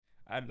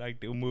I like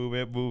to move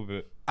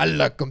it. I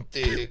like them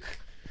thick.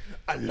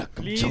 I like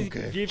them Please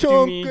chunky. give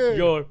to me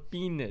your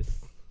penis.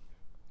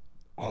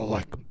 I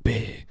like them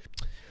big.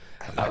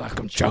 I like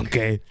them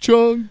chunky.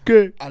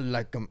 Chunky. I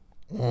like them.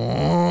 All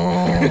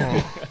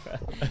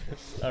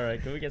right,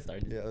 can we get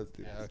started? Yeah, let's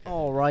do that. Okay.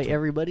 All right,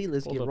 everybody,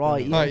 let's Hold get up,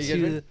 right hold up.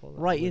 into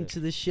Alright, into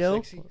the show.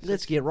 Sexy,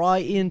 Let's sexy. get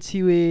right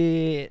into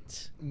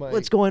it. Mike.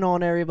 What's going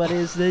on, everybody?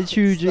 It's the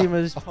True Stop.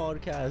 Dreamers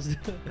podcast.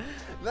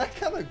 That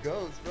kind of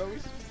goes, bro. We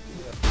should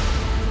do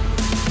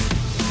that.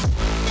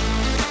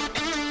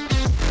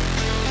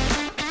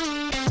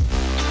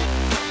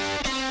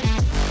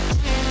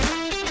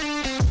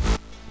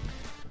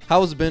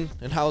 How's it been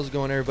and how's it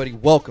going, everybody?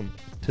 Welcome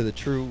to the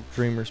True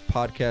Dreamers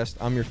podcast.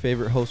 I'm your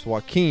favorite host,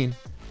 Joaquin,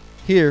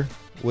 here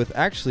with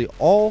actually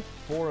all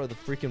four of the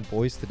freaking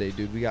boys today,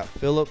 dude. We got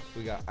Philip,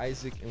 we got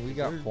Isaac, and we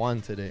got Juan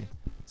today.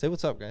 Say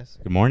what's up, guys.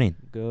 Good morning.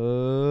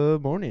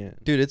 Good morning.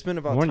 Dude, it's been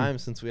about Morning. time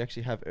since we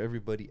actually have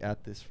everybody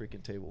at this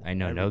freaking table. I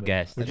know, no Everybody.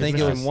 guest. I think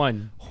it was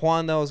one.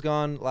 Juan that was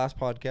gone last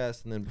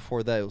podcast, and then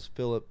before that it was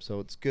Philip. So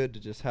it's good to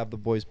just have the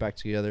boys back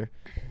together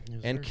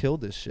and kill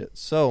this shit.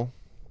 So,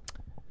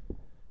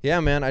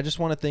 yeah, man, I just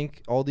want to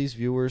thank all these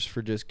viewers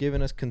for just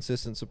giving us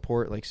consistent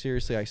support. Like,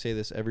 seriously, I say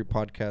this every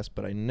podcast,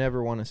 but I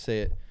never want to say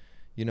it,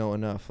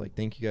 enough. Like,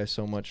 thank you guys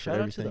so much Shout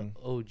for out to everything.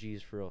 the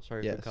OGs for real.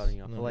 Sorry Yes. for cutting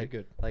you off. No, But you're like,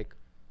 good. like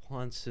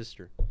Juan's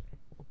sister,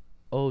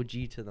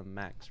 OG to the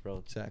max, bro.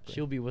 Exactly.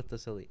 She'll be with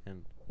us till the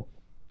end.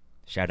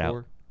 Shout out.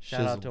 For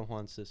Shout out shizzle. to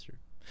Juan's sister.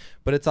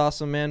 But it's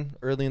awesome, man.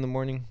 Early in the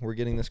morning, we're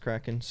getting this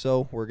cracking.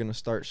 So we're going to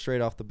start straight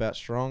off the bat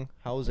strong.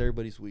 How was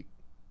everybody's week?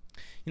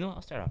 You know what?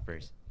 I'll start off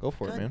first. Go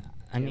for it, man.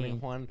 I Damn it,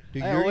 mean, Juan.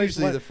 Dude, I you're always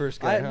usually want- the first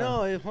guy. I huh?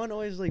 know. Juan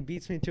always like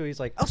beats me too. He's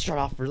like, I'll start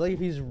off for like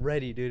he's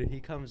ready, dude. He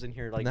comes in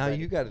here like. now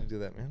ready. you got to do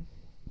that, man.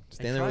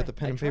 Stand there try. with a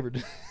pen I and try. paper.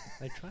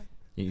 I try. I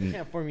you-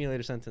 can't formulate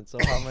a sentence, so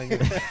how am I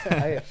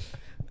gonna?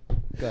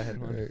 Go ahead,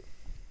 Juan. Alright.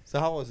 So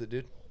how was it,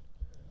 dude?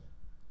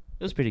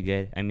 it was pretty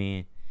good. I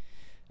mean,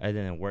 other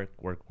than work,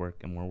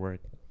 and more work.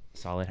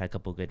 Solid. Had a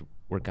couple good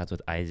workouts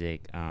with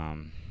Isaac.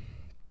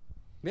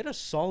 We had a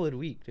solid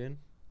week, dude.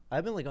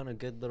 I've been like on a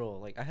good little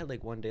like. I had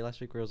like one day last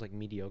week where it was like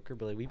mediocre,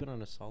 but like we've been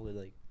on a solid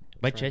like.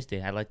 My trend. chest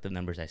day, I like the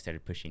numbers I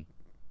started pushing.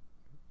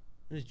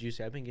 It was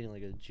juicy. I've been getting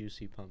like a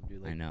juicy pump,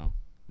 dude. Like, I know.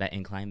 That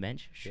incline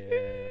bench. Yeah.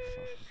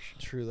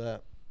 True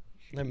that.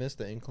 I missed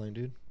the incline,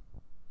 dude.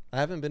 I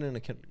haven't been in a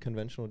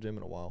conventional gym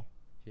in a while.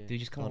 Yeah. Dude,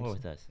 just come over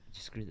Honestly. with us.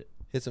 Just screw it.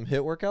 Hit some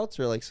hit workouts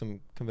or like some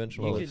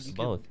conventional Both. lifts?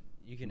 Both.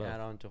 You can Both. add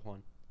on to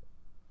Juan.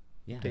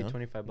 Yeah. Pay Down.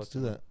 25 Let's bucks. do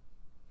a that. month.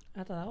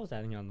 I thought I was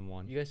adding on the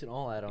one. You guys can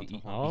all add on to You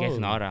Juan. guys Oh.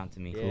 can all around to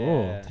me.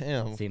 Yeah.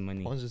 Damn. Save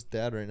money. Juan's just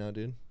dad right now,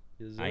 dude.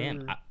 Yes, I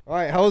am. sir. All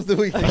right, how was the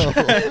week? That's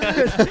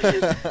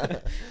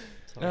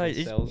how No, it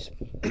it's- sells.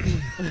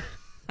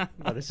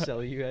 About to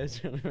sell you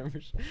guys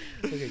members.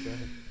 Okay, go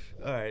ahead.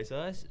 All right, so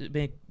that's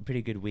been a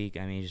pretty good week.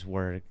 I mean, just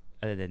work.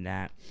 Other than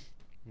that,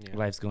 Yeah.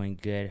 life's going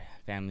good.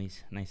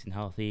 Family's nice and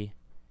healthy.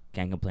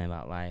 Can't complain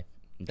about life.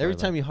 Enjoy Every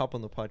time life. you hop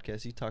on the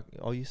podcast, you talk.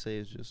 All you say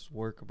is just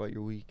work, about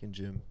your week, and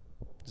gym.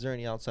 Is there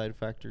any outside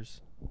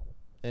factors?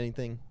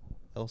 Anything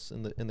else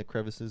in the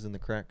crevices and the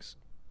cracks?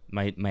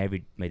 my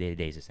day to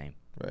day is the same.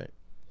 Right.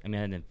 I mean,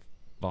 other than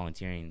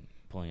volunteering,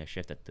 pulling a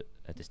shift at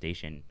the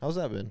station. How's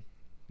that been?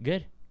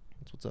 Good.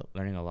 That's what's up.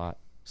 Learning a lot.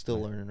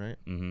 Still learning, right?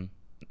 Mm-hmm.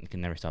 You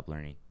can never stop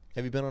learning.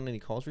 Have you been on any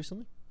calls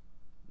recently?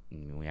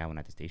 We have one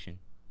at the station.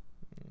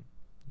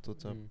 That's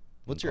what's up. Mm.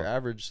 What's your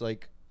average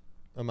like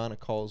amount of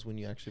calls when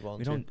you actually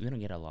We volunteer? don't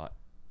get a lot.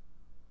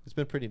 It's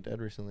been pretty dead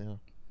recently, huh?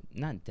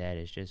 Not dead.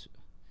 It's just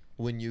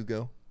When you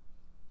go,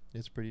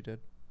 it's pretty dead.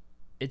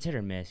 it's hit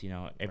or miss. You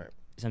know, Right.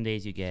 some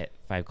days you get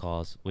 5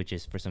 calls, which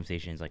is for some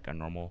stations like a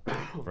normal.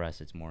 For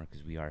us, it's more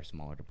because we are a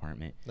smaller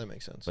department. That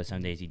makes sense. But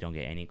some days you don't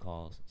get any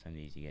calls. Some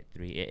days you get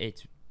 3.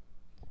 It's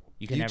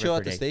you Do can you never chill at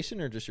the predict. station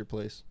or just your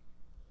place?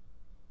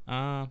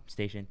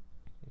 Station.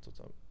 That's what's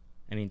up.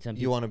 I mean, some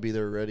You people. want to be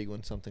there ready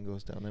when something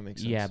goes down. That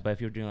makes sense. Yeah, but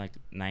if you're doing like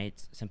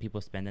nights, some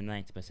people spend the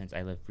nights. But since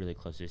I live really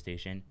close to the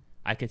station,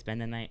 I could spend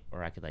the night,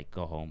 or I could like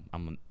go home.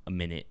 I'm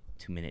a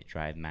 2-minute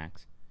drive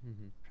max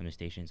Mm-hmm. from the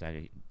station, so I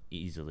could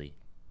easily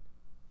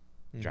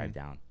Mhm. drive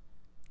down.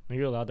 Are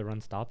you allowed to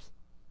run stops?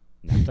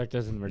 No, It's like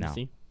there's an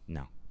emergency.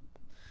 no,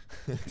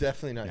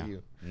 Definitely not no,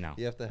 you. no.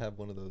 You have to have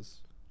one of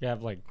those You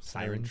have like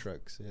siren sirens.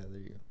 trucks. Yeah, there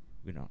you go.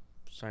 We don't.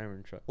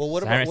 Siren truck. Well,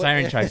 what Siren- about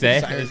siren trucks,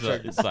 eh? Siren It's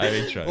like trucks.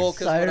 siren trucks. Well,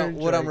 because Siren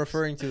what I'm trucks.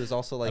 referring to is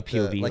also like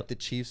POV. the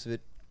Chiefs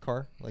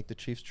car, like the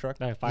Chiefs truck.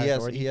 Fire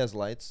authority. He has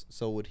lights.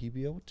 So would he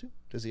be able to?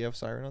 Does he have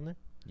siren on there?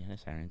 Yeah,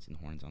 there's sirens and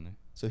horns on there.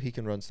 So he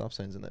can run stop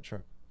signs in that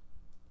truck.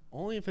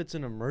 Only if it's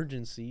an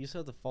emergency. You still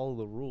have to follow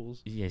the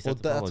rules. Yeah, Well,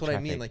 that's what I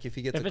mean. Like if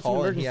he gets If a it's an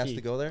call and he has emergency-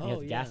 to go there. Oh, has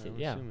to gas it, I'm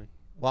yeah. assuming.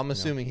 Well, I'm No.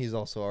 assuming he's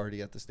also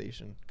already at the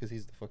station because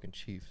he's the fucking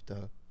chief.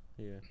 Duh.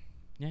 Yeah.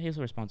 yeah, he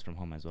also responds from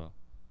home as well.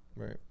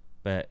 Right.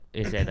 But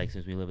it said like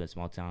since we live in a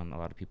small town, a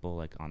lot of people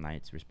like on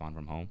nights respond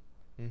from home.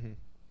 Mm-hmm.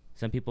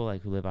 Some people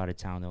like who live out of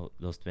town,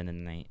 they'll spend the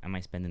night. I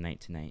might spend the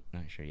night tonight.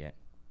 Not sure yet.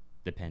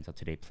 Depends how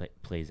today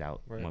plays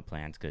out. Right. And what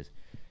plans? Because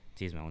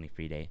today's my only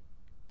free day.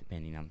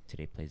 depending on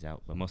today plays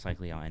out. But most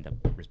likely I'll end up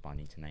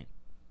responding tonight,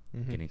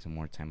 getting some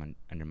more time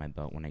under my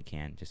belt when I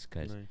can, just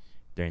because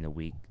during the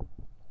week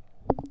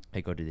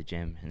I go to the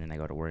gym and then I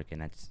go to work,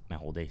 and that's my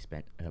whole day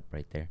spent up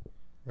right there.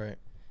 Right.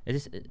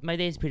 It's just, my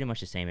day is pretty much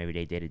the same every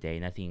day, day to day.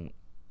 Nothing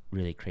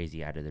really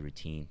crazy out of the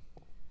routine.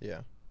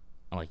 Yeah.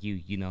 Unlike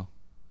you know,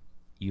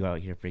 you out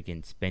here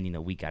freaking spending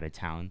a week out of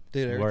town.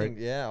 Dude, everything.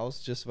 Yeah, I was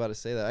just about to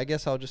say that. I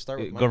guess I'll just start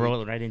with my go week.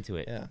 roll right into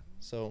it. Yeah.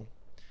 So,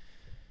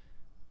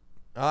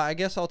 I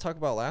guess I'll talk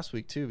about last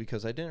week too,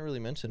 because I didn't really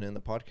mention it in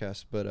the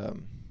podcast. But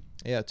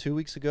yeah, 2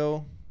 weeks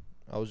ago,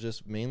 I was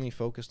just mainly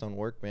focused on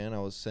work, man. I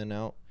was sent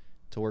out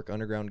to work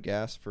underground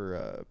gas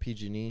for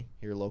PG&E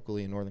here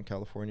locally in Northern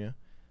California.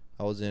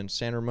 I was in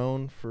San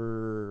Ramon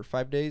for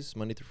 5 days,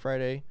 Monday through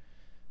Friday.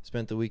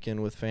 Spent the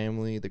weekend with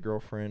family, the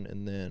girlfriend,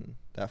 and then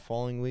that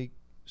following week,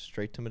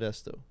 straight to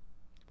Modesto.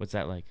 What's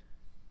that like?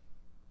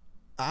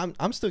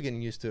 I'm still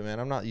getting used to it, man.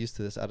 I'm not used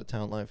to this out of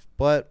town life,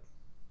 but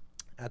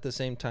at the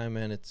same time,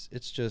 man, it's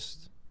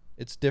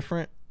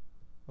different.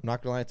 I'm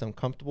not gonna lie, it's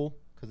uncomfortable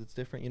because it's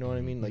different. You know what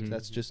I mean? Like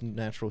that's just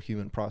natural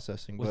human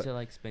processing. What's it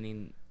like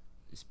spending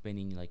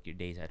like your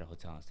days at a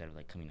hotel instead of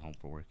like coming home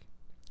for work?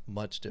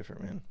 Much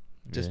different, man.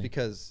 Really? Just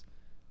because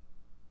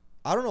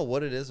I don't know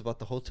what it is about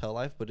the hotel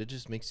life, but it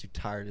just makes you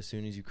tired as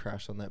soon as you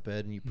crash on that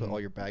bed and you put all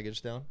your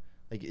baggage down.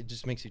 Like, it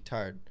just makes you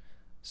tired.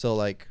 So,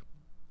 like,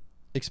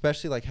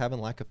 especially, like,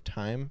 having lack of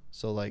time.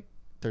 So, like,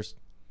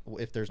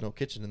 if there's no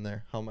kitchen in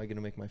there, how am I going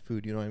to make my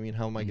food? You know what I mean?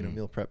 How am I going to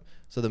meal prep?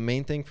 So, the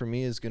main thing for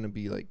me is going to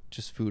be, like,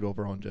 just food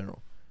overall in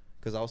general.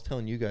 Because I was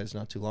telling you guys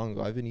not too long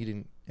ago, I've been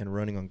eating and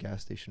running on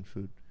gas station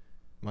food.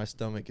 My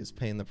stomach is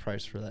paying the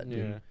price for that,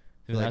 dude.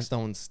 Yeah. Like,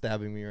 someone's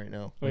stabbing me right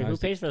now. Wait, who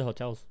pays for the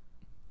hotels?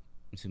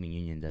 I'm assuming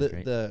Union does,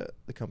 right?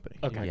 The company.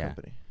 Okay. My Yeah.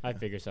 company. I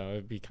figure so. It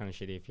would be kind of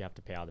shitty if you have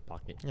to pay out of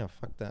pocket. Yeah,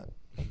 fuck that.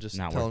 I'll just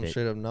Not tell worth them it.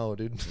 straight up no,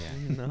 dude.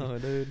 Yeah. No,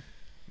 dude.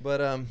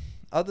 But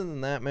other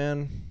than that,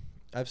 man,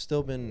 I've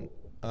still been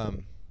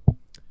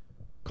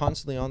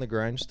constantly on the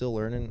grind, still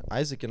learning.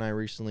 Isaac and I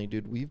recently,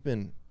 dude, we've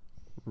been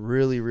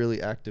really,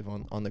 really active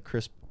on the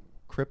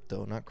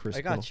crypto, not crypto.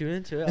 I got you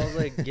into it. I was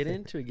like, get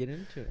into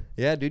it.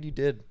 Yeah, dude, you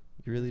did.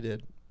 You really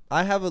did.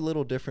 I have a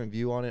little different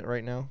view on it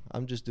right now.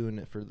 I'm just doing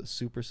it for the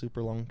super,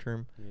 super long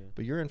term. Yeah.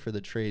 But you're in for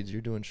the trades.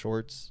 You're doing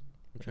shorts.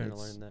 I'm trying to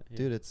It's- learn that. Yeah.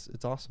 Dude,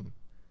 it's awesome.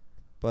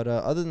 But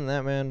other than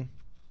that, man,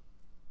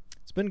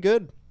 it's been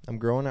good. I'm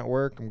growing at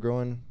work. I'm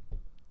growing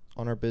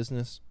on our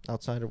business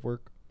outside of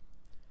work.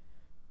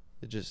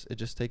 It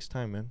just takes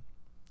time, man.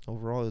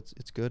 Overall,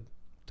 it's good.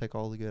 Take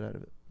all the good out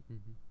of it.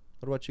 Mm-hmm.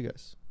 What about you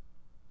guys?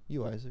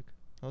 You, Isaac.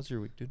 How's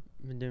your week, dude?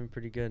 Been doing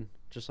pretty good.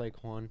 Just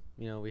like Juan,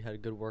 you know, we had a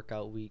good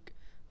workout week.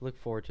 Look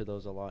forward to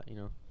those a lot, you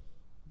know,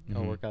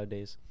 our workout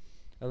days.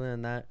 Other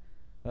than that,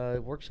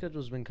 work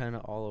schedule's been kind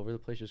of all over the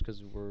place just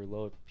because we're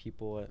low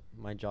people at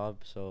my job,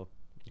 so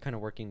kind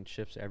of working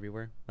shifts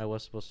everywhere. I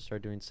was supposed to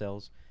start doing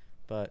sales,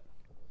 but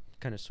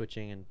kind of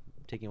switching and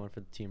taking one for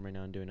the team right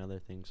now and doing other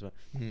things. But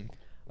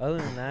other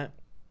than that,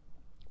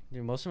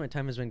 dude, most of my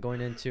time has been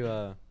going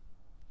into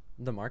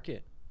the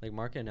market, like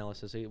market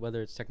analysis,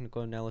 whether it's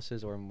technical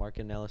analysis or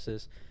market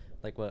analysis.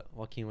 Like what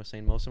Joaquin was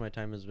saying, most of my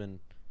time has been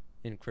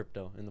in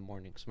crypto in the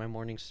mornings. My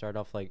mornings start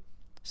off like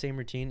same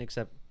routine,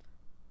 except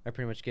I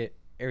pretty much get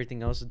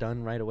everything else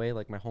done right away,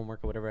 like my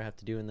homework or whatever I have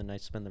to do, and then I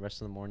spend the rest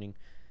of the morning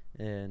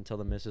until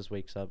the missus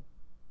wakes up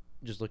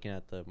just looking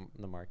at the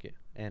market,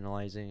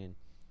 analyzing and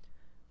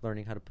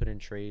learning how to put in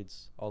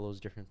trades, all those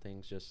different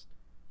things. Just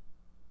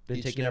been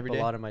Each taking and up every a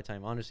day? lot of my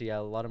time. Honestly, yeah,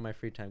 a lot of my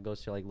free time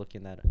goes to like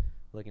looking at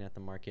the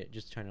market,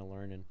 just trying to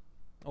learn and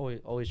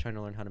always trying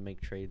to learn how to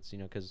make trades, you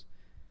know, because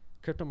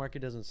crypto market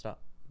doesn't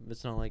stop.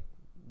 It's not like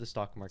the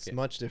stock market. It's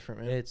much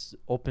different, man. It's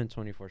open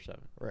 24/7.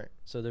 Right.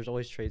 So there's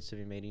always trades to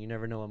be made, and you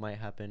never know what might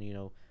happen. You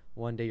know,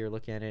 one day you're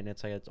looking at it and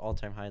it's like it's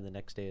all-time high, and the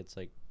next day it's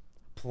like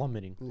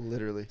plummeting.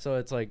 Literally. So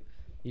it's like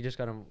you just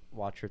gotta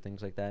watch for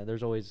things like that.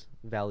 There's always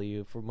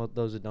value for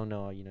those that don't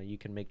know. You know, you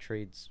can make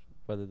trades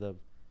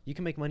you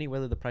can make money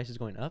whether the price is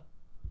going up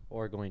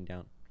or going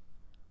down.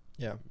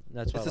 Yeah.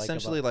 That's what It's I like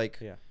essentially about, like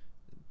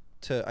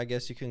yeah. I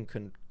guess you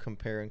can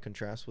compare and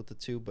contrast with the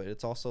two, but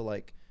it's also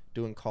like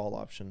doing call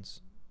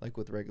options, like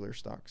with regular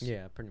stocks.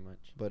 Yeah, pretty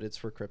much. But it's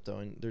for crypto,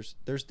 and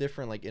there's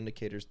different like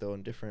indicators though,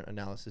 and different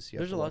analysis.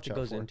 There's a lot that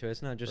goes into it.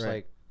 It's not just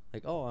Right.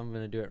 like oh, I'm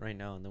gonna do it right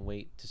now and then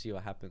wait to see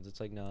what happens. It's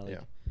like no, like,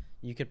 Yeah.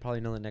 you could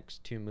probably know the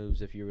next two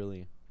moves if you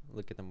really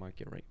look at the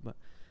market right. But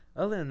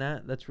other than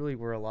that, that's really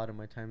where a lot of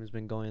my time has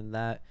been going.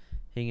 That,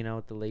 hanging out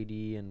with the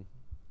lady and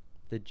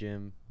the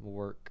gym,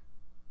 work.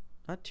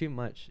 Not too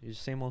much. It's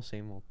same old,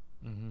 same old.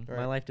 Mm-hmm. Right.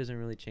 My life doesn't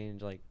really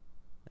change like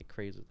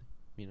crazily,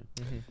 you know.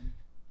 Mm-hmm.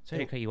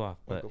 Sorry to cut you off,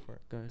 but Go for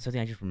it. Go ahead.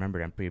 something I just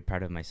remembered I'm pretty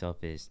proud of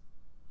myself is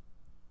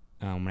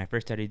when I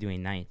first started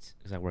doing nights,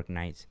 because I work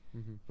nights,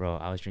 Mm-hmm. bro,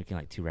 I was drinking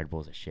like 2 Red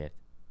Bulls a shift.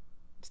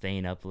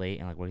 Staying up late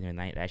and like working the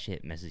night, that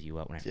shit messes you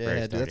up when I Yeah, first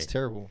dude, started. that's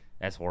terrible.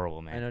 That's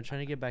horrible, man. I know, trying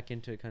to get back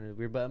into it kind of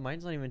weird, but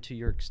mine's not even to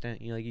your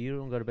extent. You know, like you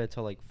don't go to bed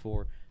till like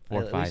 4.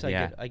 4 or At 5, least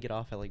yeah. I get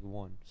off at like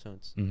 1, so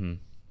it's Mm-hmm.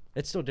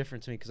 It's still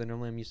different to me because I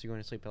normally am used to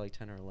going to sleep at like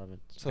 10 or 11.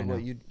 So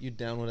what, you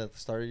down one at the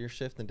start of your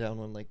shift and down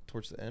one like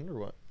towards the end or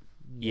what?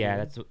 Yeah,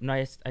 that's no.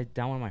 I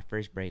down one my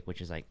first break,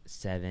 which is like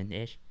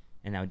 7-ish,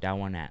 and I would down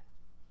one at.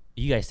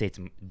 You guys say it's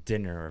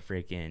dinner or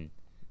freaking.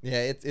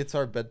 Yeah, it's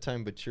our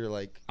bedtime, but you're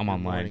like. I'm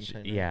on lunch.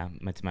 Time, yeah,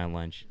 it's my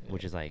lunch,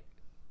 which is like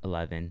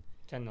 11.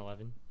 10,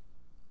 11.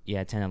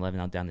 Yeah, 10, 11.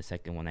 I'll down the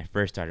second one. I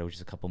first started, which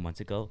is a couple months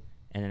ago,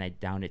 and then I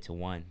downed it to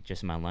 1,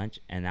 just my lunch,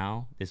 and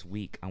now this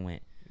week I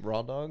went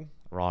raw dog.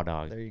 Raw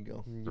dog. There you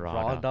go.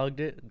 Raw dogged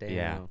it. Damn.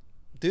 Yeah.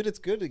 Dude, it's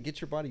good to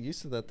get your body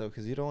used to that though,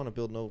 because you don't want to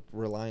build no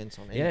reliance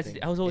on anything.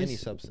 Yeah, I was always any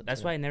substance.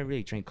 That's why I never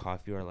really drink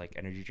coffee or like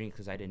energy drink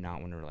because I did not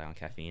want to rely on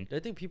caffeine. I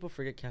think people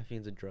forget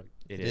caffeine's a drug.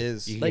 It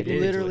is. Like it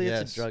is. literally,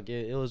 Yes. it's a drug.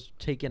 It was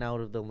taken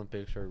out of the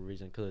Olympics for a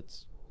reason because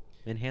it's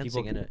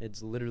enhancing in it.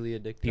 It's literally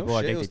addictive. People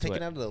are it was addicted to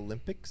taken it. out of the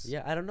Olympics.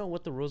 Yeah, I don't know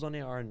what the rules on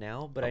it are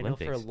now, but I know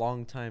for a Olympics.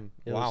 long time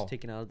it Wow. was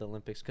taken out of the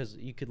Olympics because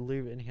you could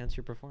literally enhance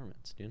your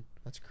performance, dude.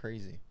 That's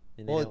crazy.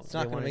 And Well, they it's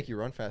not they going to wanna- make you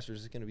run faster.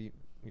 It's going to be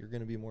you're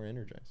going to be more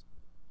energized.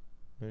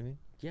 You know what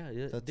I mean?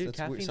 Yeah, That's dude, weird-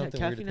 caffeine, something weird to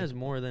caffeine has think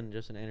more than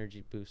just an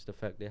energy boost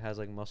effect. It has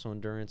like muscle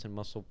endurance and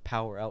muscle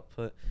power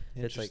output.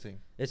 It's like Interesting.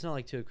 it's not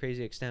like to a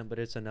crazy extent, but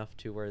it's enough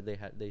to where they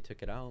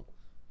took it out.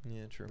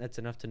 Yeah, true. That's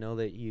enough to know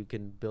that you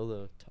can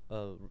build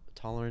a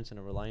tolerance and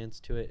a reliance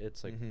to it.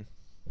 It's like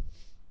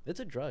it's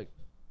a drug,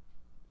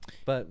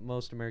 but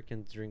most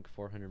Americans drink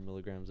 400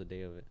 milligrams a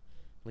day of it,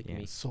 like Yeah.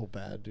 me. So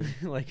bad, dude.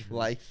 like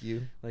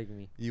you. like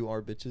me. You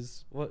are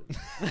bitches. What?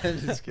 I'm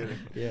just kidding.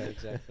 Yeah,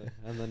 exactly.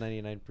 I'm the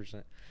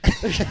 99%.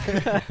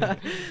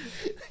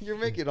 You're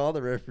making all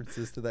the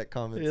references to that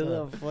comment. Yeah,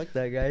 no, fuck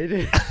that guy,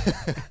 dude.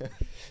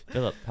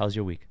 Philip, how's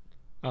your week?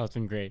 Oh, it's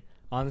been great.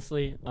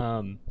 Honestly,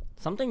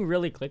 something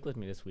really clicked with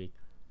me this week.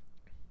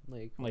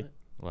 like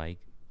Like,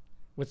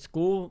 With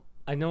school,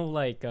 I know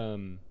like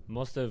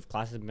most of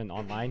classes have been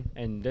online,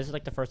 and this is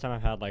like the first time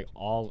I've had like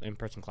all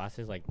in-person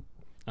classes. Like,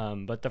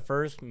 but the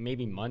first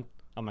maybe month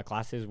of my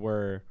classes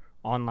were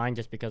online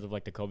just because of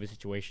like the COVID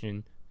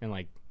situation and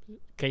like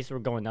cases were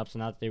going up. So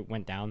now that they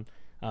went down,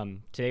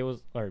 today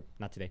was or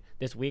not today.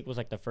 This week was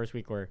like the first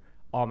week where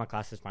all my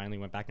classes finally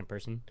went back in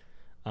person.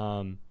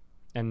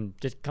 And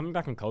just coming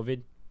back from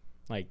COVID,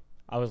 like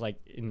I was like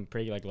in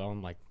pretty like low.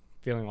 I'm like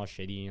feeling all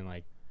shitty and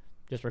like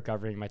just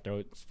recovering. My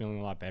throat's feeling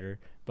a lot better.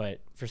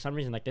 But for some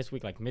reason, like this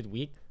week, like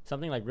midweek,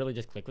 something like really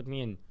just clicked with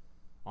me. And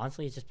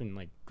honestly, it's just been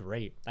like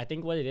great. I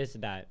think what it is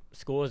that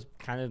school has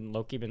kind of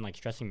low-key been like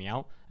stressing me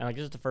out. And like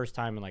this is the first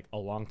time in like a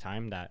long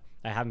time that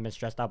I haven't been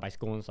stressed out by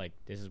school. And it's like,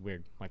 this is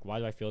weird. Like, why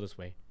do I feel this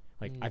way?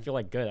 Like, I feel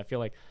like good. I feel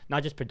like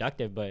not just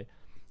productive, but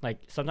like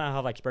sometimes I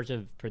have like spurts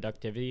of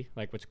productivity.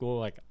 Like with school,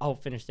 like I'll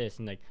finish this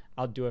and like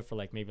I'll do it for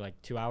like maybe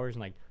like 2 hours.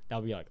 And like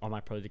that'll be like all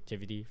my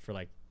productivity for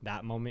like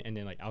that moment. And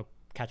then like I'll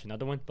catch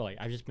another one. But like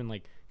I've just been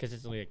like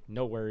consistently like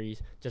no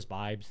worries, just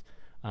vibes.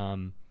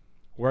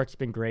 Work's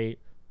been great,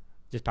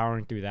 just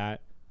powering through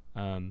that.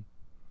 I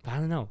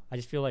don't know, I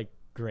just feel like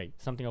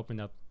great, something opened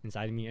up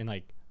inside of me. And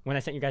like when I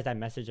sent you guys that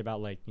message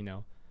about like, you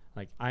know,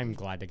 like I'm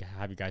glad to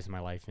have you guys in my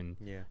life, and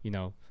you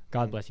know,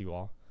 God bless you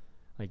all.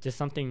 Like just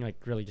something like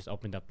really just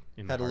opened up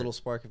in my Had a heart. little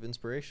spark of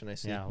inspiration, I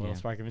see. Yeah, a little Yeah.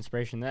 spark of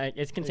inspiration. Like, it's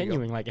There you go.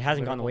 continuing. Like it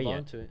hasn't Way to gone away hold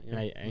on yet. to it, And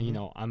and you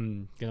know,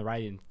 I'm gonna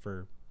ride it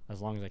for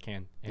as long as I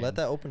can. Let And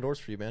that open doors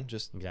for you, man.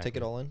 Just take Exactly.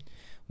 it all in.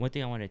 one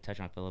thing I wanted to touch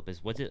on, Philip,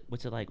 is what's it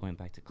like going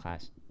back to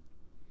class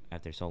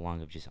after so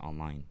long of just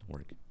online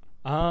work?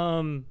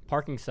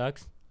 Parking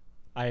sucks.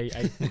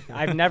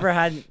 I've never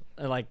had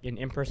like an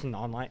in-person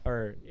online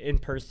or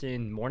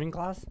in-person morning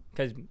class,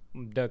 because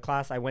the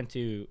class I went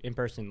to in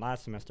person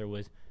last semester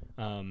was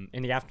in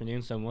the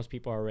afternoon, so most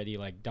people are already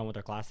like done with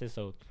their classes,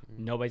 so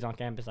nobody's on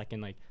campus. I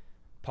can like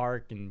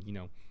park and, you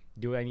know,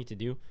 do what I need to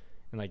do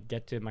and like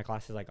get to my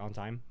classes like on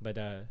time. But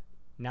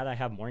now that I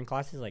have morning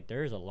classes, like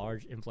there's a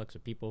large influx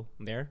of people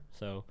there.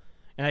 So,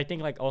 and I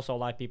think like also a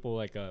lot of people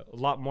like a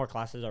lot more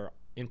classes are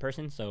in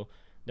person, so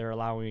they're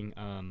allowing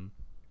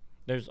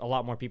there's a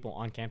lot more people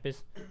on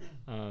campus.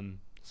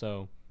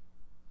 So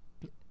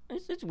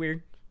it's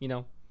weird, you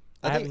know.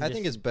 I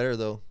think it's better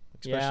though,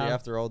 especially Yeah.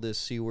 after all this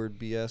C-word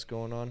BS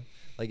going on.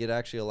 Like it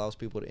actually allows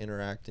people to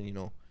interact and, you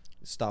know,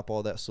 stop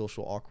all that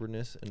social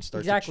awkwardness and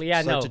start Exactly, to,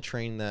 yeah, start no. to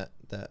train that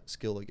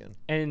skill again.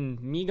 And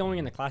me going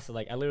into classes,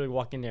 like I literally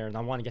walk in there and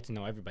I want to get to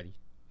know everybody.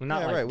 Well,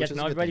 not Yeah, like right, get which to is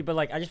know a good everybody, thing. but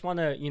like I just want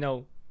to, you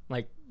know,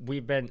 like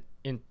we've been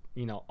in,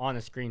 you know, on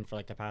a screen for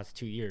like the past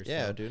 2 years.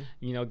 Yeah, so, dude.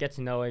 you know, get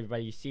to know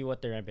everybody, see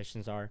what their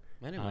ambitions are.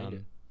 I didn't mind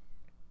it.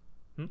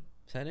 Hmm?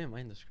 So I didn't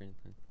mind the screen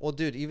thing. Well,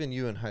 dude, even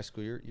you in high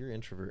school, you're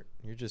introvert.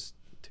 You're just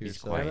to He's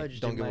yourself. quiet. I'd rather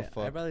just Don't give a I'd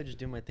fuck. rather just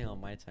do my thing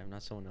on my time,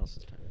 not someone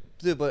else's time.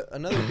 Dude, but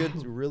another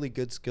good, really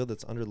good skill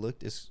that's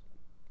underlooked is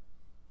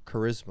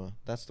charisma.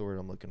 That's the word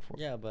I'm looking for.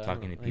 Yeah, but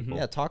Talking I don't to know, people.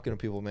 Yeah, talking to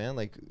people, man.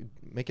 Like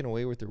making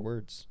away with your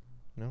words.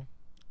 You know,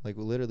 like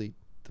literally,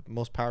 the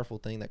most powerful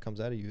thing that comes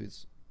out of you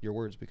is your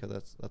words, because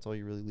that's all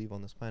you really leave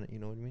on this planet. You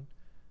know what I mean?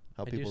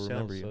 How I do people sales,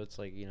 remember you. so it's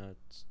like, you know,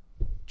 it's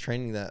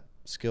Training that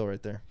skill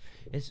right there.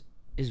 It's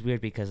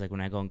weird because like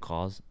when I go on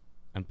calls,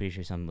 I'm pretty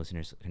sure some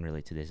listeners can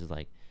relate to this. Is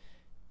like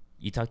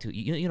you talk to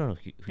you don't know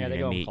who Yeah, they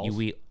you're go gonna on meet. calls.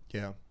 We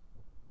Yeah.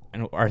 I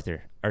know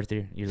Arthur,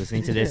 you're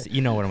listening to this.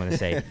 You know what I'm gonna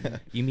say.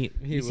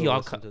 You see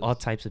all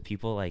types of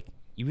people. Like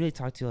you really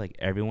talk to like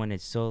everyone.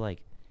 It's so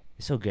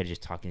good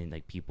just talking to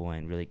like people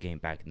and really getting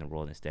back in the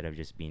world instead of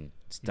just being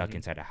stuck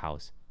inside a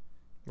house.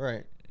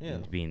 Right. Yeah.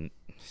 I'm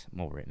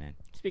over it, man.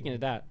 Speaking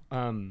of that,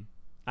 I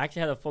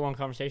actually had a full-on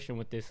conversation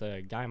with this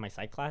guy in my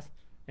psych class,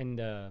 and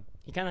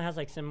he kind of has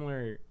like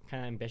similar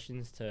kind of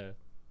ambitions to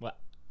what,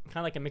 kind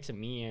of like a mix of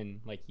me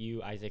and like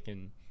you, Isaac,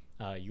 and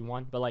you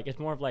one, but like it's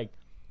more of like,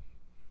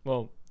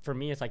 well, for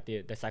me it's like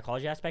the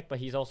psychology aspect, but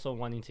he's also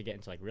wanting to get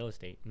into like real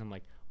estate, and I'm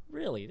like,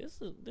 really,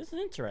 this is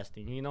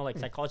interesting, you know, like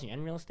psychology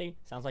and real estate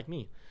sounds like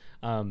me.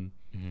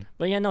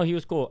 But yeah, no, he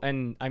was cool,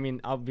 and I mean,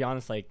 I'll be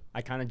honest, like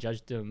I kind of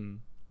judged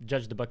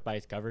the book by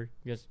its cover,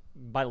 because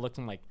by the looks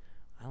I'm like,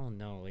 I don't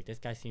know, like this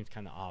guy seems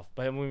kind of off.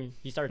 But when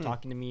he started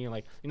talking to me,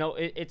 like, you know,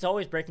 it's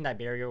always breaking that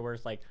barrier where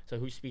it's like, so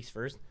who speaks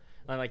first?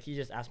 And like he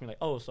just asked me like,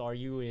 oh, so are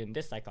you in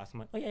this psych class? I'm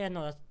like, oh yeah,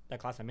 no, that's that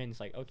class I'm in. It's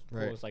like, okay, cool.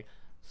 Right. It's like,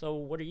 so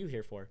what are you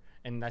here for?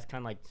 And that's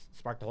kind of like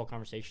sparked the whole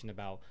conversation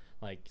about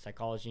like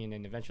psychology, and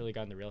then eventually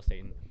got into real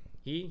estate. And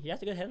he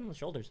has a good head on his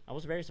shoulders. I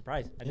was very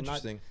surprised. I did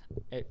Interesting.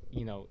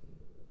 You know,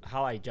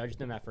 how I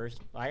judged him at first.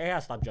 I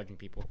gotta stop judging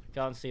people. Cause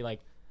honestly,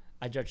 like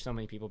I judge so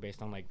many people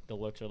based on like the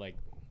looks, or like,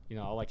 you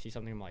know, I'll like see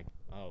something, I'm like,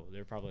 oh,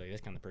 they're probably this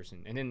kind of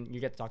person, and then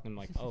you get to talk to them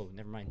like, oh,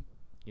 never mind,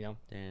 you know.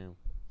 Damn,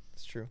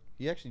 it's true.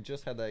 You actually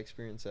just had that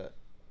experience at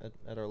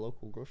our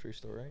local grocery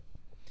store, right?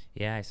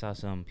 Yeah, I saw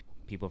some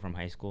people from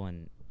high school,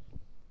 and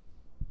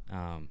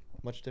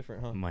much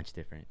different, huh? Much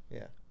different.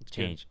 Yeah,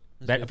 change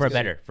for a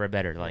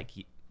better. Yeah. Like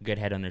good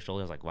head on their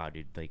shoulders. Like, wow,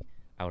 dude, like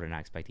I would have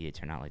not expected you to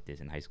turn out like this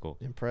in high school.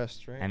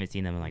 Impressed, right? I haven't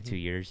seen them in like 2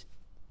 years.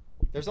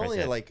 There's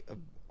only like a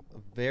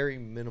very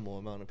minimal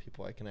amount of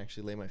people I can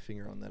actually lay my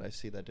finger on that I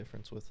see that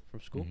difference with from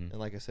school. And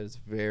like I said, it's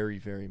very,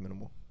 very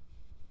minimal.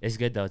 It's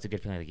good though. It's a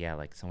good feeling. Like, yeah,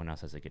 like someone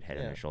else has a good head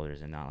on their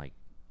shoulders and not like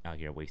out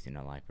here wasting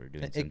their life or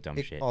doing some dumb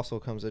shit. It also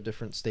comes at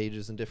different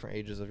stages and different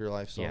ages of your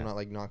life, so I'm not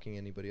like knocking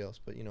anybody else,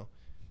 but you know,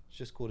 it's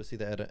just cool to see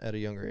that at a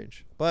younger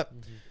age. But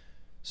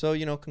so,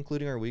 you know,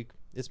 concluding our week,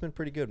 it's been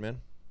pretty good, man.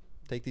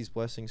 Take these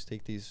blessings,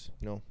 take these,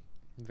 you know,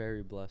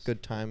 very blessed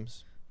good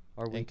times,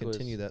 and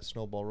continue that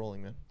snowball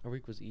rolling, man. Our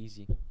week was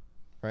easy,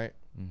 right?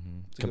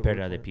 Compared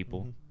to other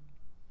people,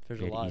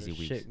 there's a lot of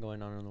shit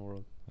going on in the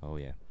world. Oh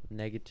yeah,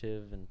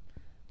 negative and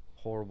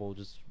horrible.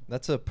 Just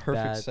that's a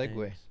perfect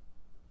segue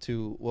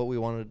to what we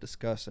wanted to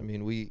discuss. I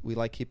mean, we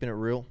like keeping it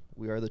real.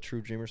 We are the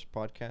True Dreamers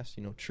podcast.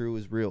 You know, true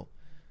is real.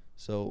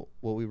 So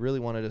what we really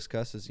want to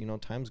discuss is, you know,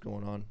 time's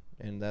going on,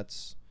 and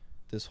that's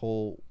this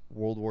whole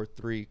World War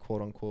III,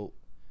 quote unquote,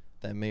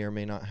 that may or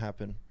may not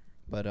happen.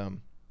 But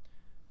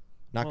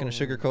not going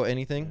to sugarcoat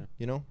anything. Yeah.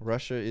 You know,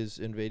 Russia is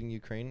invading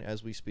Ukraine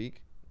as we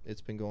speak.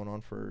 It's been going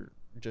on for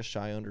just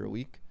shy under a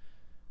week.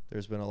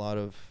 There's been a lot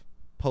of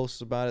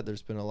posts about it.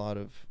 There's been a lot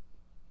of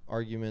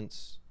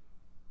arguments,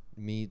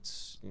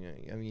 meets, you know,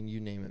 I mean, you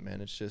name it,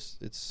 man.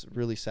 It's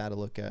really sad to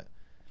look at.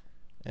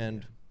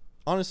 And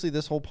honestly,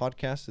 this whole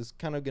podcast is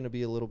kind of going to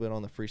be a little bit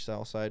on the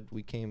freestyle side.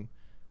 I'm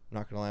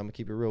not going to lie, I'm going to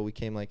keep it real. We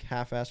came like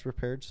half-assed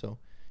prepared, so,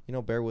 you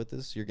know, bear with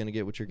us. You're going to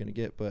get what you're going to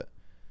get, but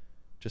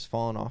just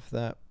falling off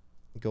that,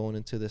 going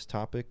into this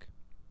topic,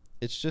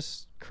 it's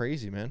just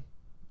crazy, man.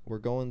 We're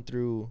going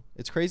through,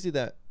 it's crazy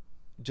that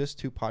just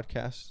 2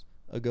 podcasts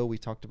ago we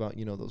talked about,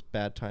 you know, those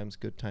bad times,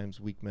 good times,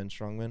 weak men,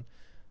 strong men.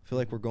 I feel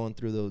like we're going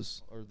through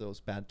those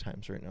bad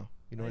times right now.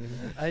 You know what I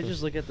mean? I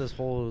just look at this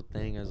whole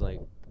thing as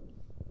like,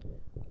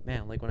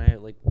 man, like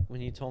when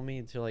you told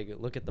me to like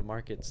look at the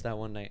markets that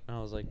one night, and I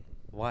was like,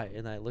 why?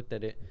 And I looked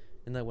at it,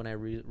 and then when I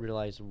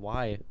realized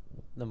why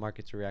the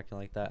markets are reacting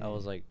like that, I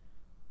was like,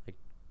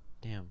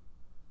 damn.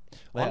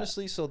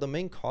 Honestly, so the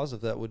main cause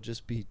of that would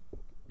just be,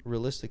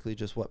 realistically,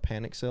 just what,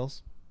 panic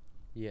sales?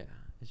 Yeah,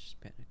 it's just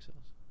panic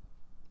sales.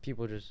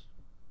 People are just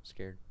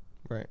scared.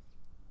 Right.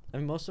 I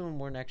mean, most of them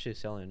weren't actually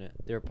selling it.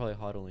 They were probably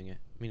hodling it.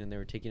 Meaning they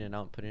were taking it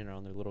out and putting it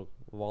on their little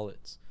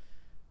wallets.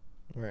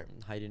 Right.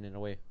 And hiding it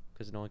away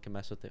because no one can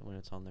mess with it when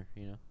it's on there,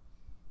 you know?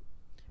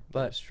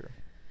 But that's true.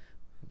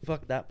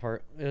 Fuck that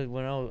part.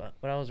 What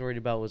I was worried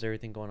about was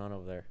everything going on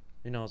over there.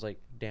 You know, I was like,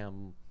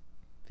 damn,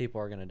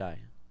 people are going to die.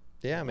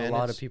 Yeah, man. A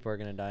lot of people are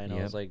going to die. And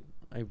I was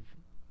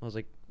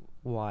like,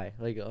 why?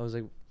 Like, I was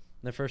like,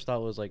 the first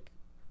thought was like,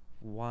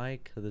 why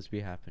could this be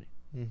happening?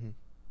 Mm-hmm.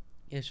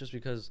 It's just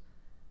because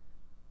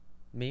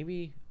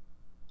maybe,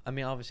 I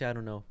mean, obviously, I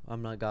don't know.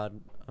 I'm not God.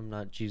 I'm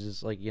not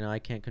Jesus. Like, you know, I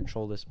can't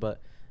control this.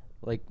 But,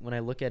 like, when I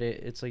look at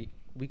it, it's like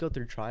we go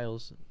through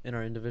trials in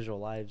our individual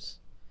lives.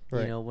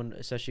 Right. You know,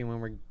 especially when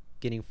we're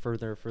getting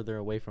further and further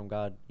away from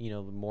God, you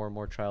know, more and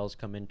more trials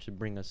come in to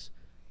bring us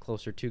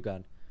closer to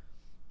God.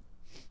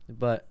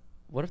 But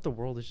what if the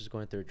world is just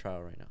going through a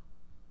trial right now?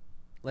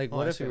 Like,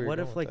 what if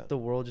the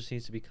world just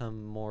needs to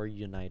become more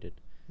united?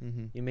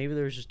 Mm-hmm. You know, maybe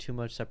there's just too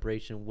much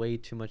separation, way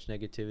too much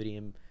negativity,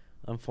 and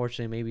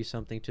unfortunately, maybe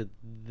something to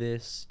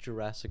this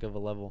Jurassic of a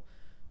level.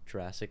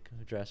 Jurassic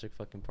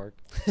fucking Park.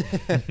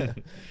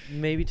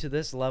 Maybe to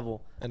this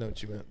level. I know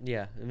what you meant.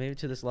 Yeah, maybe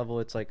to this level,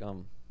 it's like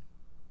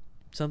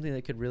something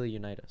that could really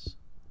unite us.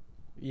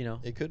 you know,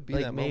 It could be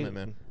like that moment,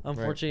 man.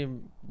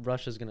 Unfortunately,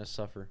 Russia's gonna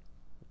suffer,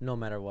 no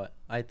matter what.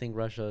 I think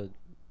Russia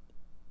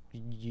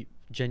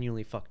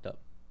genuinely fucked up,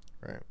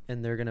 Right.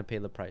 and they're gonna pay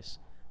the price.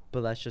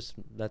 But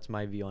that's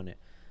my view on it.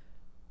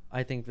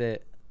 I think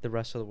that the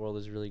rest of the world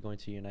is really going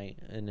to unite,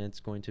 and it's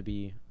going to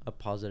be a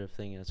positive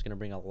thing, and it's going to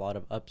bring a lot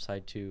of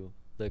upside to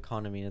the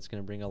economy, and it's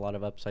going to bring a lot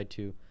of upside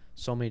to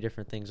so many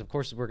different things. Of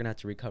course, we're going to have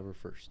to recover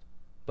first,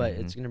 but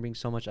it's going to bring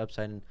so much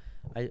upside, and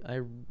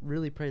I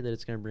really pray that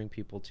it's going to bring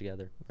people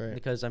together. Right.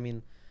 Because, I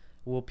mean,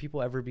 will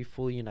people ever be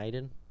fully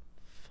united?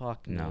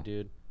 Fuck no,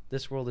 dude.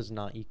 This world is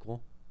not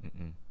equal.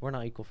 We're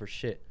not equal for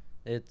shit.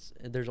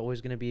 There's always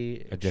going to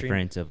be a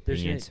difference of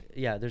opinions.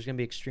 There's going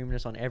to be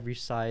extremeness on every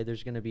side.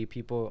 There's going to be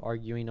people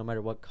arguing no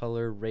matter what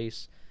color,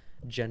 race,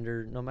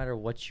 gender, no matter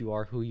what you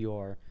are, who you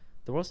are.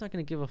 The world's not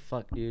going to give a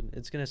fuck, dude.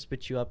 It's going to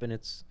spit you up, and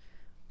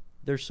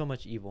there's so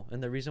much evil.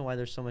 And the reason why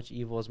there's so much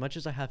evil, as much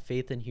as I have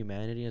faith in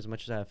humanity, as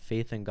much as I have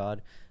faith in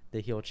God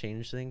that he'll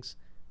change things,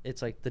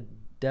 it's like the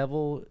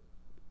devil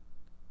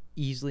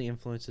easily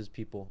influences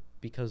people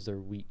because they're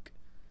weak.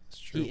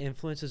 He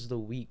influences the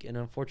weak, and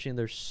unfortunately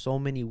there's so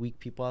many weak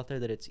people out there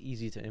that it's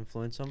easy to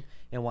influence them.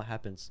 And what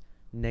happens?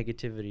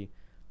 Negativity,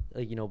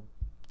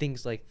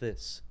 things like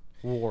this,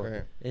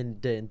 war, and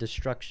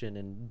destruction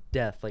and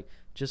death. Like,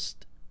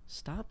 just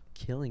stop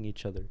killing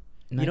each other.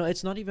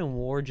 It's not even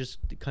war just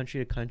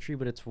country to country,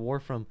 but it's war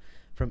from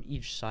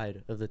each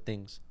side of the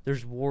things.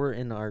 There's war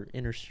in our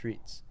inner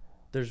streets.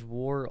 There's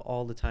war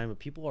all the time, but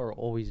people are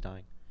always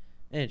dying,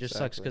 and it just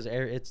sucks because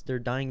they're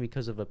dying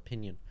because of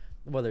opinion.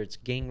 Whether it's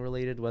gang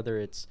related, whether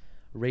it's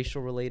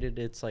racial related,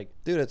 it's like,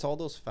 dude, it's all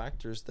those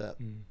factors that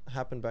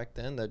happened back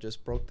then that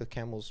just broke the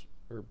camel's,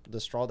 or the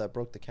straw that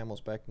broke the camel's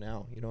back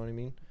now. You know what I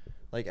mean?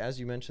 Like, as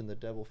you mentioned, the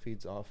devil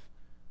feeds off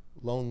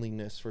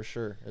loneliness for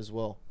sure as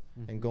well.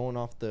 And going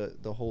off the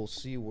whole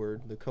C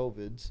word, the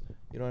COVIDs,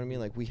 you know what I mean?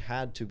 Like, we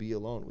had to be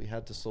alone. We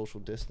had to social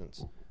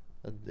distance.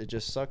 It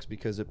just sucks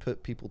because it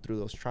put people through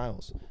those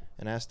trials.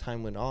 And as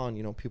time went on,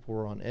 people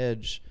were on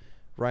edge.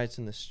 Riots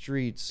in the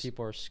streets.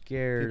 People are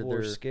scared.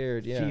 They're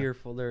scared. Yeah.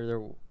 Fearful.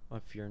 They're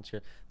fear and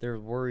scared. They're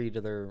worried.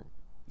 They're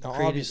now,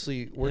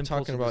 obviously we're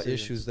talking about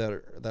issues that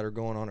are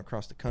going on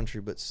across the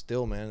country, but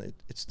still, man,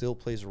 it still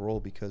plays a role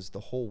because the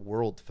whole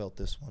world felt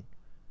this one.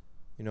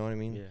 You know what I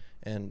mean? Yeah.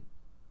 And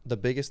the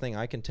biggest thing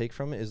I can take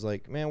from it is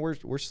like, man,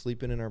 we're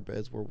sleeping in our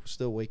beds. We're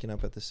still waking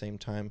up at the same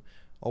time.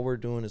 All we're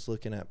doing is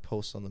looking at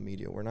posts on the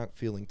media. We're not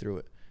feeling through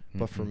it.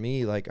 But for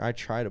me, like, I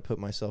try to put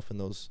myself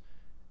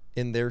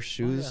in their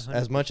shoes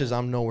as much as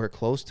I'm nowhere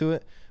close to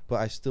it,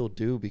 but I still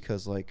do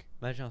because, like,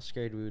 imagine how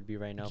scared we would be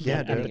right now if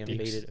yeah, we were getting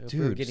invaded, if we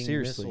were getting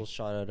seriously. missiles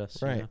shot at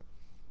us. Right.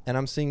 And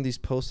I'm seeing these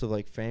posts of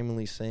like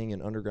families staying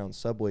in underground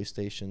subway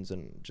stations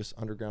and just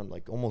underground,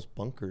 like, almost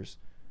bunkers,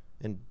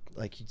 and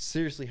like, you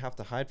seriously have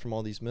to hide from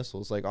all these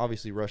missiles. Like,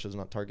 obviously Russia's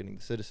not targeting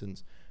the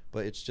citizens,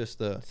 but it's just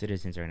the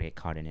citizens are gonna get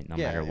caught in it no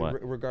matter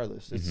what.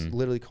 Regardless, it's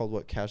literally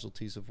called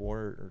casualties of war,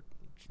 or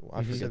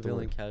I forget the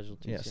word.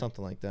 Casualties. Yeah,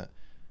 something like that.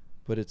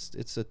 But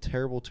it's a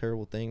terrible,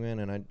 terrible thing, man.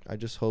 And I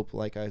just hope,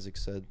 like Isaac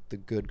said, the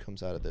good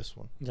comes out of this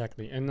one.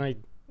 Exactly. And, like,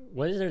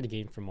 what is there to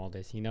gain from all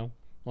this,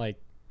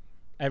 Like,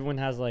 everyone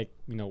has, like,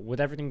 with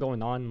everything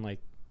going on, like,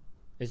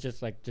 it's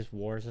just, like, just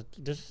wars.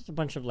 There's just a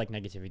bunch of, like,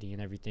 negativity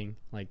and everything.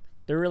 Like,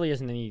 there really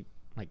isn't any,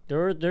 like,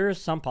 there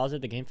is some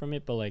positive to gain from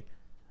it, but, like,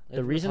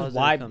 the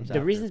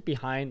reasons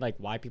behind, like,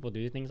 why people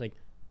do things, like,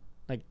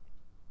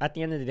 at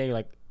the end of the day,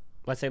 like,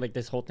 let's say, like,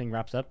 this whole thing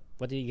wraps up,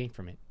 what do you gain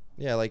from it?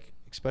 Yeah, like,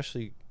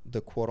 especially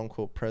the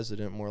quote-unquote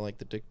president, more like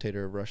the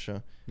dictator of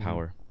Russia.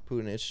 Power.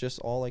 Putin. It's just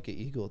all like an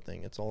ego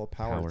thing. It's all a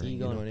power thing.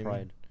 Ego you know and what pride. I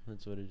mean?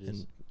 That's what it is.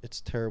 And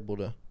it's terrible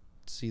to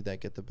see that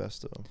get the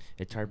best of them.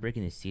 It's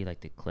heartbreaking to see,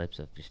 like, the clips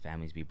of just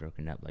families be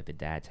broken up, like the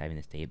dads having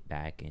to stay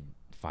back and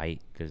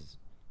fight because...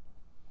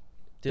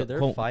 Dude,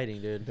 they're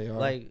fighting, dude. They are.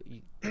 Like,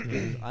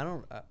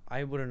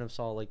 I wouldn't have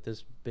saw, like,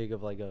 this big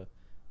of, like, a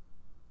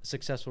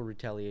successful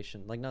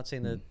retaliation. Like, not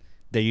saying that...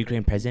 The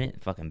Ukraine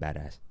president, fucking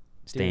badass.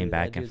 Staying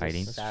back and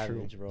fighting.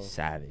 Savage, bro.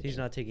 Savage. He's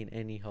not taking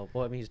any help.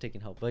 Well, I mean, he's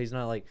taking help, but he's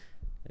not, like,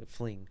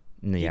 fleeing.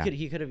 Yeah.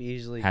 He could have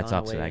easily Hats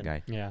gone off away to that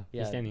guy. Yeah.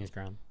 He's standing his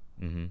ground.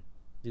 Mm-hmm.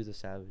 Dude's a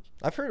savage.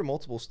 I've heard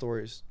multiple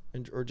stories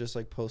or just,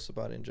 like, posts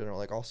about it in general.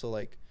 Like, also,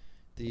 like,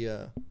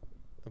 I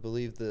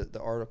believe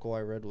the article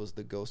I read was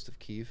The Ghost of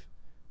Kyiv.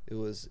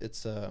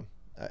 It's a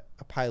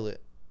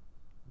pilot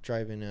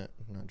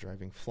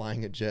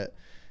flying a jet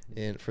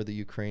for the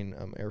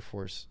Ukraine Air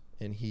Force,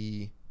 and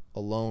he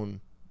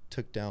alone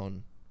took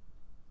down,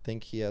 I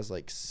think he has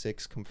like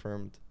 6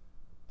 confirmed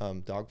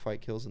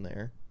dogfight kills in the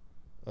air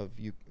of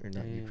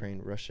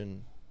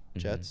Russian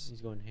jets.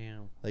 He's going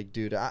ham. Like,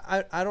 dude,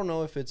 I don't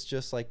know if it's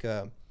just like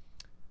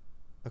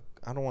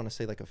I don't want to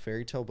say like a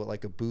fairy tale, but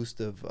like a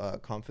boost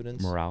of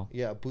confidence. Morale.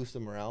 Yeah, a boost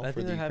of morale. I for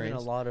think the they're having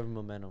Ukrainians. a lot of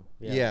momentum.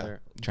 Yeah.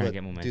 Trying to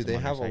get momentum. Dude, they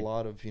on have their a side.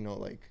 lot of,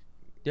 like,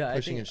 Yeah,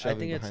 pushing and shoving I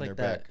think it's behind like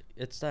their that. back.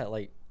 It's that,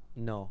 like,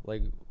 no,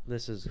 like,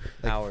 this is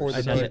Like, ours. for the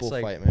I know people it's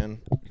like, fight,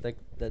 man. Like,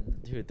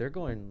 that, dude, they're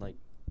going, like,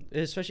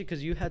 especially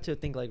because you had to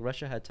think, like,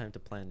 Russia had time to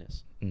plan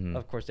this. Mm-hmm.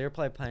 Of course, they were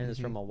probably planning this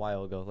from a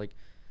while ago. Like,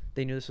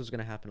 they knew this was going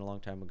to happen a long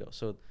time ago.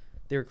 So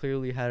they were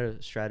clearly had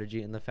a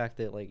strategy, and the fact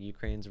that like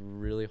Ukraine's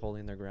really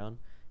holding their ground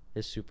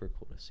is super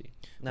cool to see.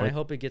 And I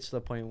hope it gets to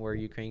the point where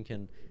Ukraine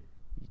can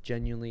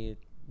genuinely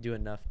do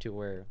enough to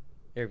where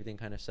everything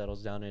kind of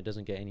settles down and it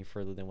doesn't get any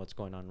further than what's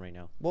going on right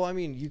now. Well, I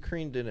mean,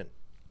 Ukraine didn't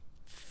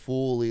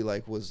fully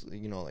like was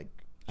like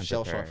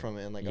shell shocked from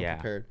it and like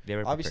unprepared. They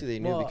were obviously they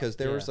knew because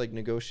there was yeah. like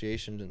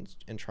negotiations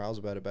and trials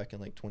about it back in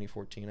like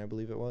 2014, I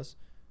believe it was,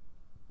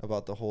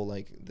 about the whole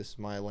like this is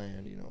my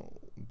land,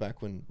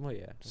 back when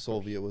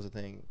Soviet was a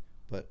thing.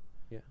 But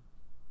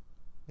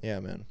yeah,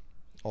 man,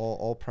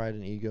 all pride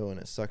and ego, and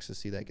it sucks to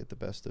see that get the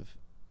best of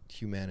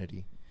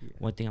humanity. Yeah.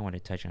 One thing I want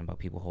to touch on about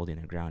people holding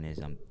their ground is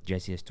did you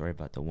guys see a story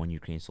about the one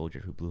Ukrainian soldier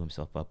who blew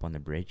himself up on the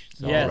bridge?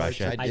 Yes,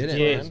 Russia? I did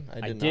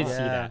see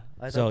that.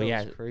 I thought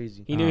that was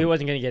crazy. He knew he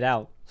wasn't gonna get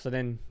out, so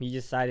then he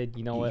decided,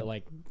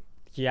 like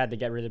he had to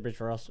get rid of the bridge,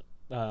 or else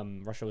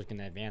Russia was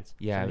gonna advance.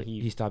 Yeah, so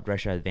he stopped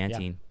Russia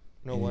advancing.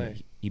 No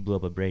way. He blew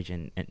up a bridge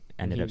and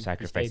ended up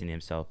sacrificing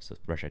himself so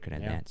Russia could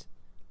advance.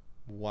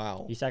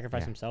 Wow. He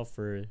sacrificed himself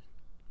for.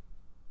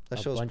 That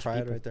shows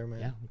pride right there,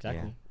 man. Yeah,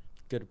 exactly. Yeah.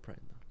 Good pride.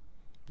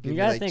 You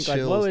gotta think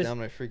like what was down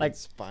my freaking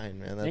spine,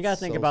 man. That's you gotta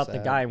think about sad.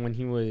 the guy when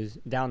he was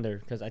down there,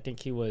 because I think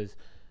he was.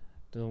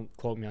 Don't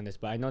quote me on this,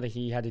 but I know that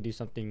he had to do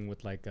something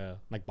with like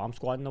bomb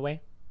squad in a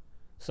way.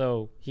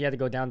 So he had to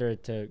go down there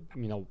to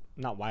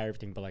not wire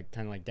everything, but like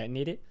kind of like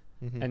detonate it,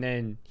 and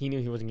then he knew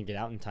he wasn't gonna get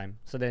out in time.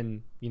 So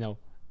then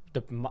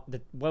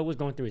what was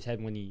going through his head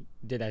when he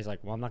did that? He's like,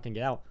 well, I'm not gonna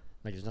get out.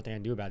 Like there's nothing I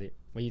can do about it.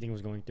 What do you think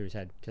was going through his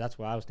head? Because that's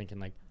what I was thinking.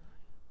 Like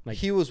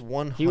he was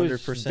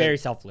 100% very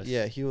selfless.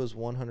 Yeah, he was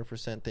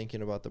 100%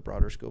 thinking about the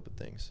broader scope of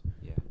things.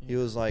 Yeah. He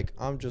was like,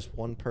 I'm just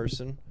one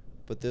person,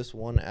 but this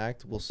one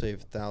act will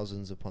save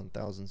thousands upon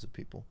thousands of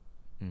people.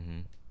 Mm-hmm.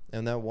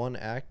 And that one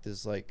act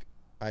is like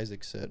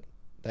Isaac said,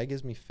 that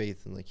gives me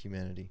faith in like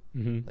humanity.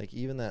 Mm-hmm. Like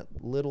even that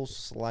little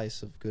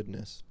slice of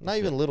goodness. Not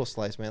even little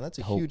slice, man. That's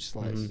a huge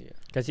slice.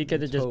 Because he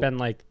could have just been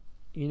like,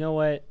 you know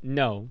what?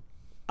 No.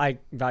 I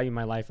value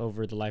my life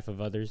over the life of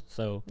others,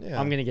 so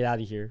I'm gonna get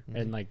out of here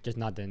and like just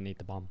not detonate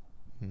the bomb.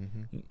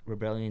 Mm-hmm.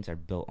 Rebellions are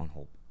built on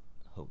hope.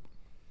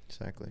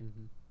 Exactly.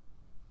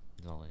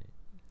 That's all it.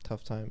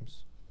 Tough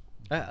times.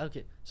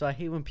 Okay, so I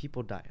hate when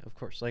people die. Of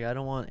course, like I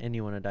don't want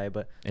anyone to die,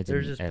 but It's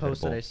there's this inevitable.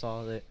 post that I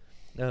saw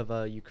of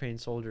a Ukraine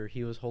soldier.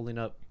 He was holding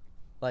up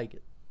like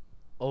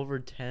over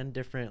 10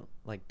 different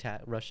like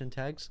Russian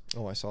tags.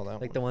 Oh, I saw that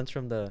like one. the ones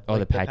from the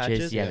the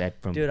patches. Yeah,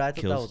 that from dude, I thought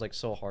kills. that was like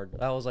so hard.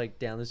 I was like,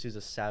 damn, this dude's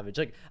a savage.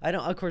 Like I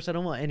don't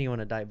want anyone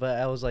to die, but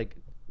I was like,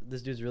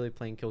 this dude's really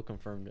playing kill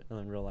confirmed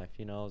in real life.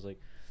 I was like,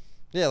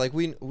 yeah, like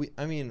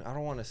I mean, I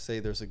don't want to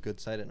say there's a good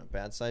side and a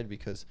bad side,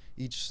 because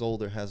each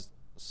soldier has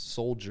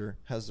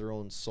their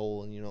own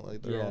soul, and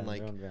like their own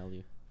like their own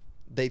value.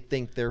 They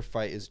think their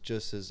fight is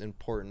just as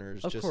important or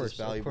is just as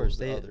valuable as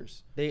the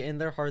others. They in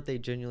their heart they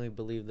genuinely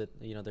believe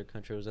that their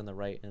country was in the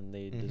right and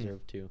they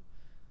deserve to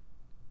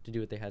do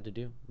what they had to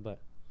do. But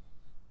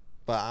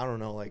I don't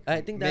know. Like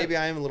I think maybe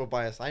I am a little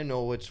biased. I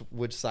know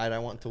which side I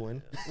want to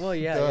win. Well,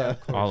 yeah,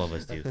 of course. All of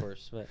us do. Of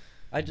course, but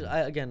I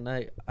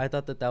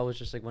thought that was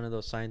just like one of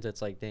those signs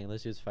that's like, dang,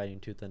 this dude's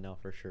fighting tooth and nail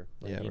for sure.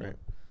 Like,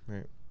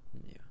 right.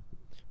 Yeah.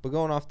 But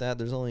going off that,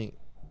 there's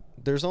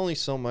only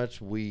so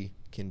much we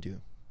can do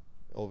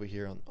over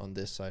here on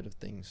this side of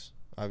things.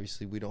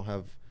 Obviously,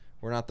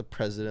 we're not the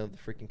president of the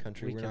freaking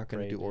country. We're not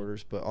going to do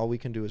orders, but all we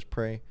can do is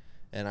pray.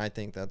 And I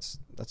think that's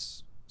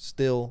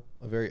still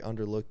a very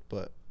underlooked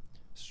but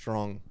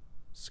strong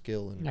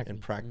skill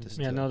and practice.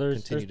 Yeah, no,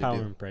 there's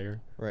power in prayer.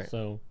 Right.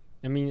 So,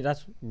 I mean,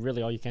 that's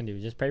really all you can do.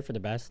 Just pray for the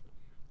best.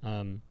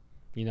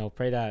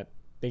 Pray that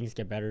things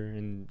get better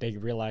and they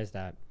realize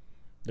that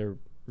there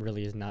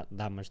really is not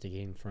that much to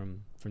gain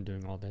from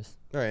doing all this.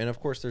 Right, and of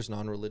course there's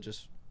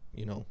non-religious,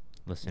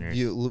 listeners,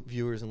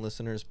 viewers and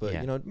listeners,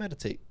 but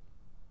meditate.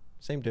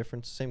 Same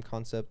difference, same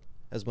concept.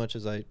 As much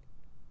as I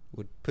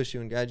would push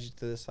you and guide you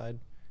to this side,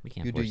 we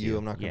can't you force do you.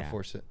 I'm not going to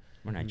force it.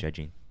 We're not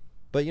judging.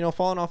 But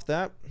falling off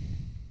that,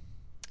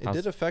 it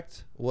did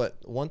affect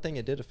one thing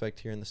it did affect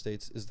here in the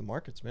States is the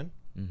markets, man.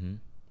 Mm-hmm.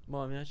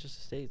 Well, I mean, that's just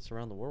the States,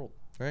 around the world.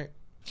 Right.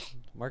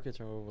 Markets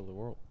are all over the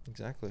world.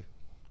 Exactly.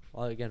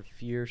 Well, again,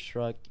 fear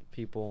struck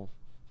people,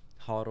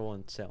 hodl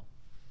and sell.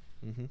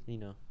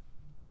 Mm-hmm.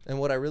 And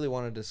what I really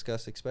want to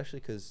discuss, especially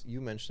because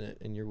you mentioned it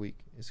in your week,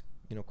 is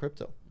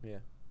crypto. Yeah.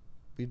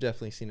 We've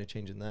definitely seen a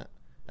change in that.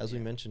 As we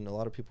mentioned, a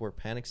lot of people are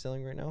panic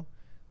selling right now,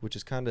 which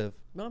is kind of.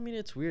 No, I mean,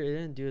 it's weird. It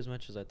didn't do as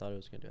much as I thought it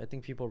was gonna do. I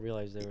think people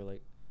realized they were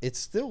like. It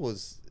still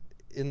was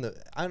in the.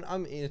 I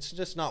mean, it's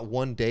just not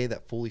one day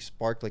that fully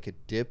sparked like a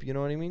dip. You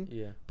know what I mean?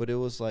 Yeah. But it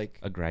was like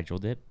a gradual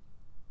dip.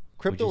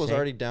 Crypto was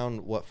already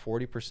down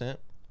 40%.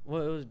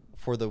 Well, it was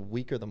for the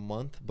week or the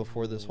month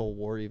before this whole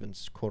war even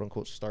quote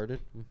unquote started.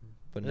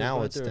 But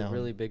now it's down a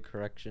really big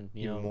correction.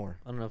 Even more.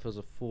 I don't know if it was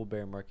a full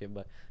bear market,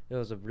 but it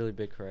was a really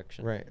big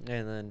correction. Right.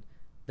 And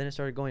then it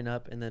started going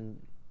up, and then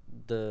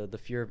the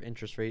fear of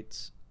interest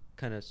rates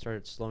kind of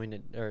started slowing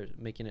it or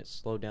making it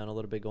slow down a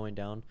little bit, going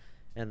down,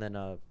 and then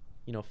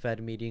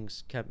Fed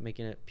meetings kept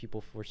making it,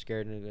 people were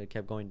scared and it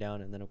kept going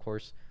down, and then of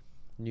course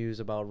news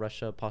about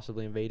Russia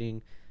possibly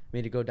invading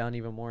made it go down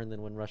even more, and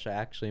then when Russia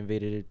actually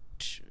invaded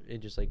it, it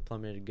just like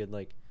plummeted a good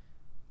like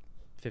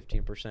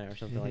 15% or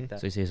something like that.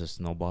 So you say it's a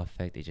snowball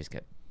effect. They just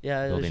kept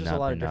Yeah, there's building just a up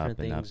lot of and up different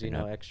and up things, you and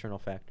know, up. external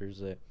factors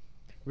that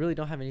really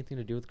don't have anything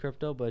to do with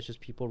crypto, but it's just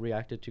people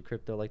reacted to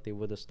crypto like they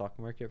would the stock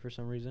market for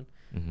some reason.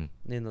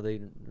 Mm-hmm. You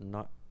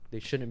know, they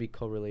shouldn't be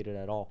correlated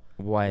at all.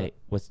 Why?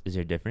 Is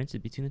there a difference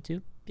between the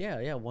two?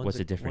 Yeah. What's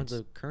the difference?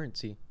 One's a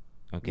currency.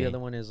 Okay. The other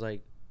one is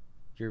like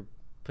you're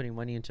putting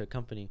money into a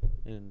company,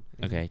 and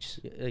Okay.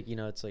 like, you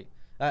know, it's like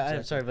Exactly.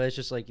 I'm sorry, but it's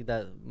just like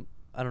that.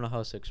 I don't know how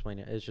else to explain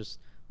it. It's just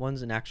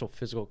one's an actual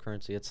physical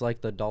currency. It's like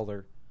the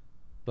dollar,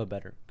 but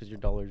better because your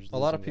dollar's. A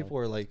lot of people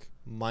are like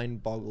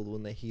mind boggled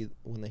when they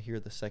hear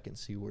the second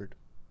C word,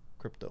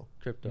 crypto.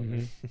 Crypto.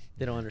 Mhm.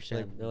 They don't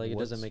understand. They're like, it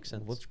doesn't what's- make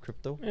sense. What's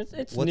crypto? It's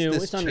What's new.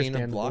 this It's chain of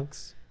understandable.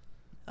 blocks?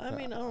 I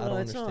mean, I I don't don't know.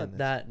 It's understand not this.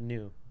 that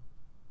new.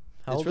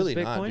 How It's old really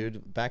is not, Bitcoin?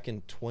 dude. Back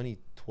in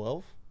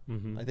 2012,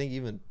 Mm-hmm. I think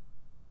even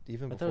I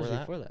thought it before was that.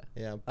 before that.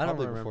 Yeah, I don't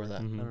probably remember. before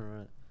that. Mhm. I don't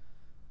remember.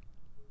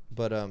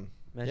 But Imagine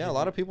yeah, a if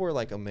lot you- of people were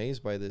like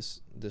amazed by this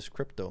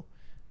crypto,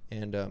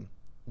 and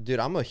dude,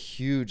 I'm a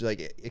huge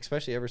like,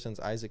 especially ever since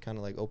Isaac kind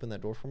of like opened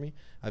that door for me.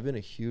 I've been a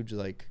huge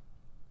like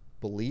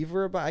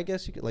believer about, I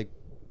guess you could like,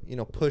 you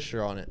know,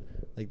 pusher on it.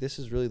 Like, this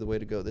is really the way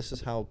to go. This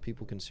is how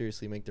people can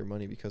seriously make their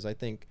money, because I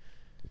think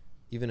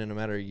even in a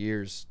matter of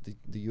years,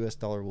 the U.S.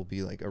 dollar will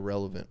be like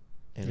irrelevant,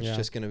 and it's Yeah.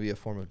 just going to be a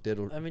form of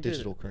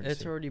digital currency.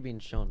 It's already being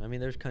shown. I mean,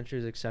 there's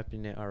countries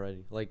accepting it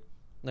already. Like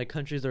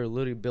countries that are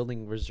literally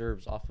building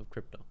reserves off of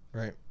crypto.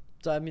 Right.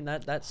 So I mean,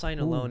 that sign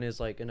Ooh. alone is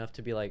like enough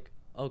to be like,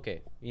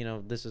 okay, you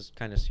know, this is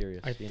kind of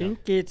serious. I you know?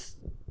 think it's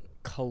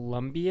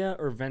Colombia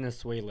or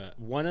Venezuela.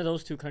 One of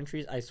those two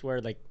countries, I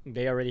swear, like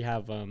they already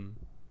have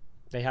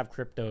they have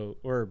crypto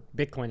or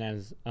Bitcoin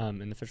as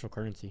an official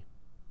currency.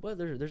 Well,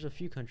 there's a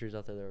few countries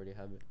out there that already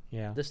have it.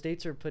 Yeah. The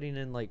states are putting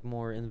in like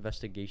more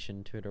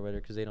investigation to it or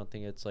whatever, because they don't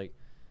think it's like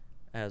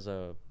as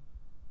a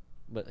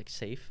like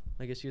safe,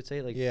 I guess you would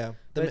say. Like, Yeah.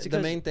 but it's The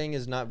because- main thing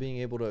is not being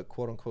able to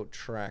quote unquote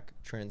track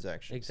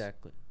transactions.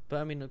 Exactly. But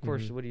I mean, of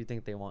course, Mhm. what do you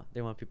think they want?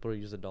 They want people to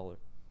use the dollar,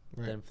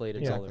 Right. the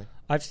inflated Yeah. dollar.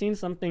 I've seen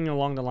something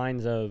along the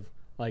lines of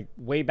like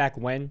way back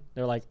when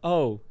they're like,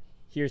 "Oh,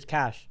 here's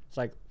cash." It's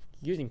like,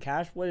 using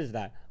cash, what is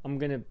that? I'm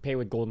going to pay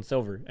with gold and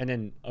silver. And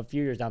then a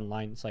few years down the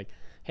line, it's like,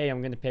 "Hey,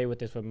 I'm going to pay with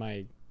this with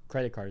my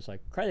credit card." It's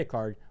like, credit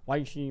card?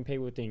 Why shouldn't you pay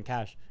with it in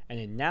cash? And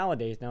then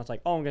nowadays, now it's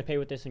like, "Oh, I'm going to pay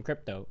with this in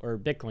crypto or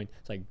Bitcoin."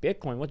 It's like,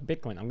 Bitcoin? What's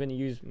Bitcoin? I'm going to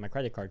use my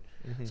credit card.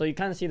 Mhm. So you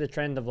kind of see the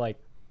trend of like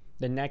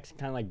the next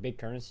kind of like big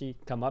currency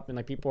come up, and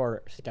like people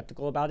are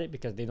skeptical about it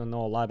because they don't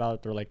know a lot about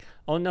it. They're like,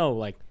 "Oh no,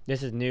 like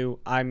this is new.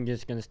 I'm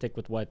just gonna stick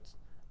with what's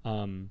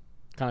kind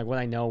of like what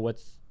I know.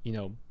 What's, you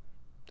know,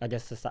 I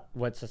guess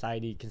what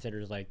society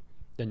considers like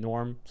the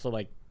norm." So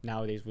like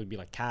nowadays would be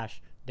like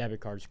cash, debit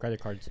cards, credit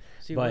cards.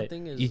 See, But one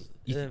thing is you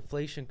the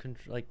inflation,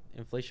 like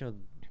inflation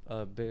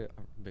with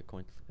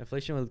Bitcoin,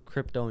 inflation with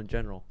crypto in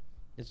general,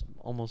 it's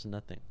almost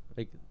nothing.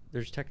 Like,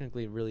 there's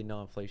technically really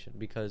no inflation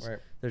because Right.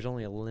 there's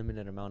only a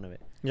limited amount of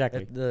it.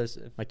 Exactly.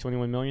 If Like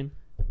 21 million.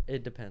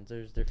 it depends.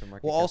 There's different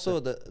market. Well, caps,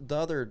 also but- the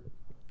other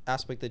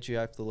aspect that you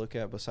have to look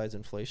at besides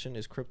inflation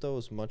is crypto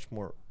is much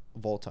more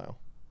volatile,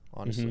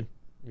 honestly.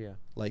 yeah.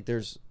 Like,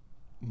 there's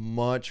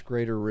much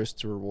greater risk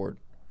to reward,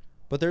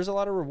 but there's a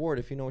lot of reward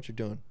if you know what you're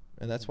doing,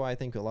 and that's why I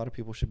think a lot of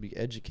people should be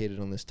educated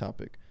on this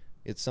topic.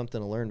 It's something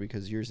to learn,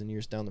 because years and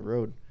years down the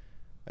road,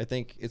 I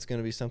think it's going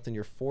to be something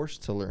you're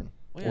forced to learn,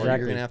 Well, or yeah, you're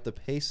Exactly. going to have to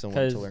pay someone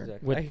Because to learn.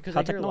 Exactly. with Because how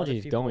I hear a lot of technology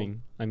is people-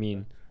 going, I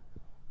mean,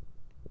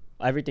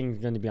 everything's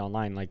going to be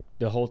online. Like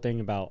the whole thing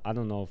about, I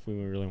don't know if we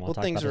really want Well, to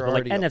talk things about are this,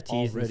 but like already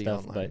NFTs and already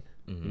stuff. online.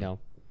 But Mhm. you know,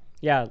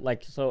 yeah,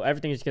 like so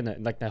everything is gonna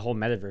like the whole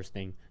metaverse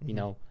thing. You Mhm.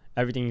 know,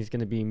 everything is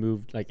gonna be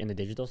moved like in the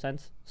digital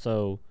sense.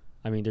 So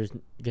I mean, there's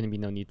gonna be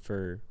no need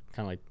for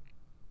kind of like,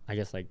 I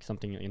guess like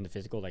something in the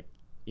physical, like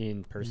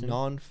in person,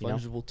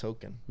 Non-fungible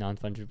token.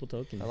 non-fungible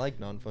token. I like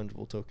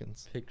non-fungible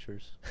tokens.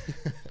 Pictures.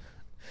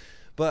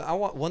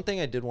 But one thing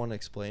I did want to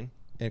explain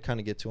and kind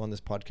of get to on this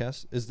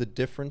podcast is the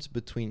difference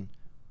between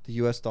the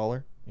U.S.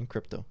 dollar and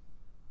crypto,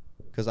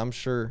 because I'm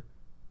sure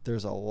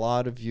there's a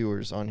lot of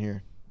viewers on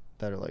here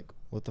that are like,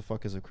 "What the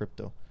fuck is a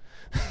crypto?"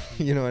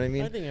 You know what I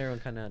mean? I think everyone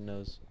kind of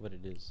knows what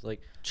it is.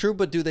 Like, True,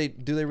 but do they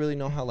really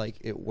know how like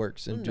it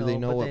works, and do they No,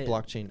 know but what they-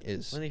 blockchain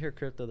is? when they hear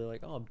crypto, they're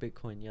like, "Oh,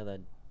 Bitcoin, yeah,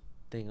 that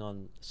thing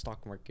on the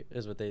stock market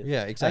is what they."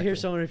 Yeah, I exactly. hear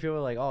so many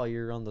people like, "Oh,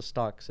 you're on the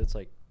stocks." It's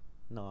like,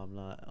 no, I'm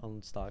not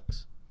on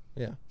stocks.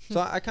 Yeah. So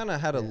I kind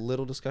of had a Yeah.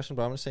 little discussion,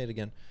 but I'm gonna say it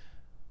again.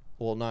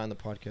 Well, not in the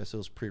podcast. It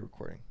was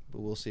pre-recording,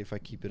 but we'll see if I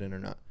keep it in or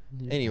not.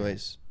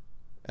 Anyways,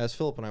 as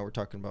Philip and I were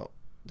talking about,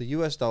 the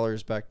U.S. dollar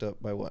is backed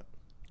up by what?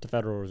 The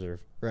Federal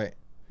Reserve. Right.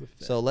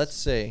 So let's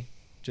say,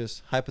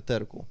 just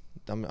hypothetical.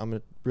 I'm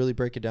gonna really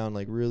break it down,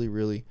 like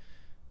really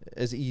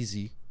as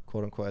easy,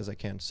 quote unquote, as I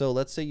can. So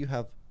let's say you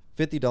have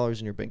 $50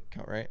 in your bank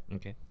account, right?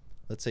 Okay.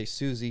 Let's say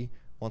Susie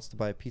wants to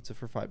buy a pizza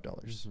for $5.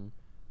 Mhm.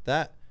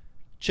 That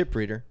chip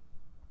reader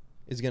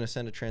is going to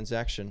send a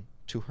transaction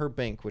to her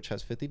bank, which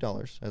has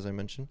 $50, as I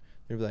mentioned.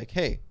 They'll be like,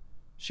 "Hey,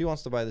 she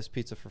wants to buy this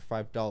pizza for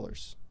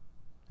 $5.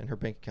 and her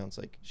bank account's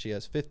like, she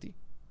has 50.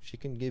 She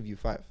can give you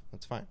 5.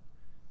 That's fine.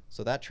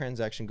 So that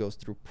transaction goes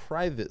through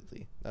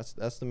privately.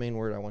 That's the main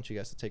word I want you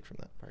guys to take from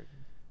that. Right.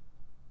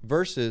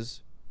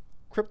 Versus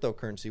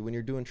cryptocurrency, when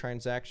you're doing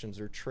transactions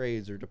or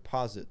trades or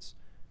deposits,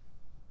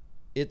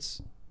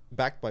 it's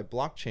backed by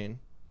blockchain,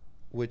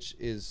 which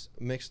is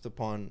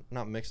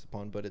not mixed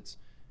upon, but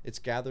it's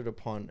gathered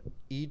upon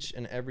each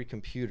and every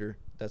computer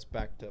that's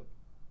backed up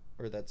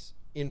or that's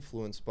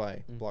influenced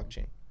by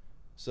blockchain.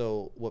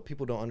 So what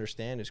people don't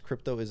understand is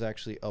crypto is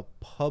actually a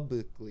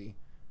publicly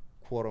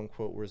quote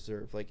unquote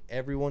reserve. Like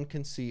everyone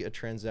can see a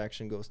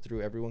transaction goes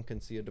through, everyone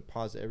can see a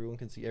deposit, everyone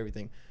can see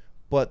everything.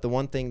 But the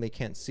one thing they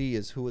can't see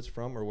is who it's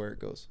from or where it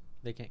goes.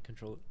 They can't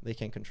control it. They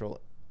can't control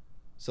it.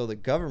 So the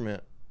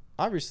government,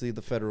 obviously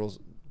the federals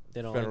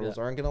aren't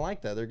going to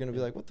like that. They're going to be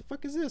like, what the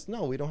fuck is this?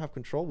 No, we don't have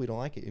control. We don't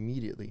like it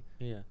immediately.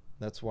 Yeah.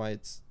 That's why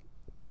it's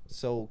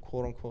so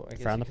quote unquote, I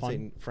guess you could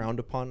say frowned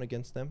upon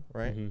against them,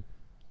 right? Mm-hmm.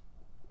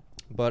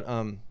 But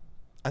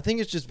I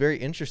think it's just very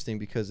interesting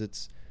because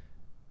it's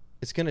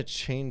going to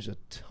change a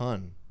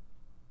ton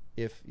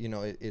if,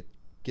 it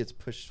gets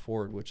pushed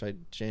forward, which I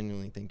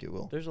genuinely think it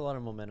will. There's a lot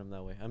of momentum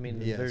that way. I mean,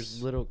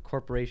 there's little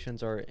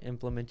corporations are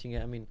implementing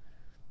it. I mean,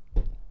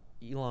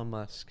 Elon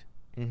Musk.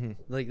 Mm-hmm.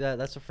 Like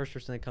that's the first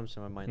person that comes to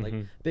my mind. Like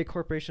big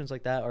corporations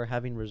like that are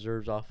having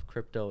reserves off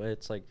crypto.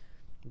 It's like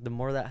the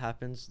more that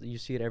happens, you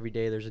see it every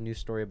day. There's a new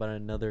story about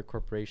another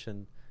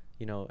corporation,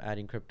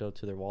 adding crypto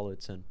to their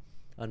wallets, and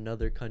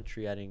another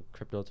country adding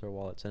crypto to their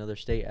wallets, another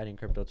state adding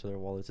crypto to their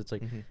wallets. It's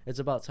like it's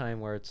about time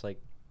where it's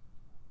like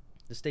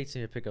the states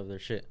need to pick up their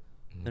shit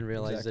and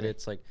realize that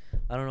it's like,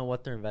 I don't know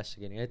what they're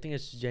investigating. I think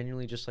it's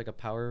genuinely just like a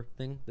power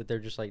thing that they're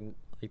just like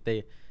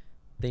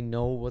they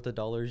know what the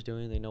dollar is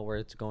doing, they know where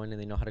it's going,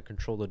 and they know how to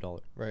control the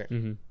dollar. Right.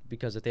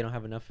 Because if they don't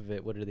have enough of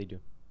it, what do?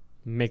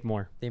 Make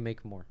more. They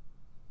make more.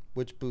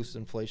 Which boosts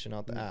inflation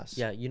out the ass.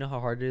 Yeah, you know how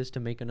hard it is to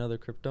make another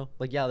crypto?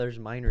 Like, yeah, there's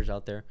miners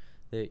out there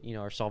that,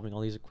 are solving all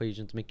these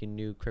equations, making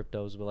new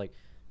cryptos, but like,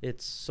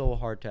 it's so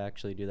hard to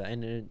actually do that.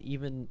 And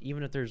even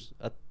if there's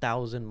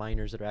 1,000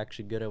 miners that are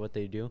actually good at what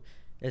they do,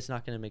 it's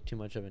not going to make too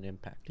much of an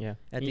impact. Yeah.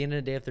 At the end of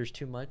the day, if there's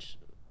too much,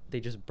 they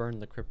just burn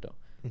the crypto.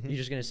 You're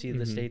just going to see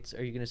the states,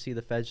 are you going to see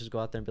the feds just go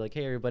out there and be like,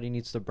 hey, everybody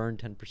needs to burn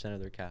 10%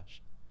 of their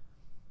cash?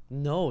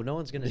 No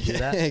one's going to do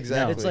that.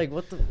 Exactly. It's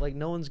like,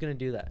 no one's going to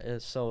do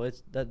that. So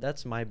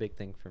that's my big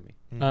thing for me.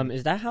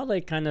 Is that how,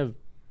 like, kind of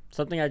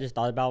something I just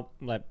thought about,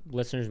 like,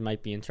 listeners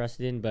might be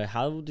interested in, but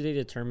how do they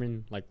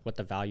determine, like, what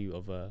the value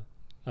of a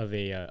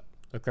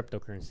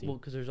cryptocurrency? Well,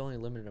 because there's only a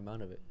limited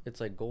amount of it.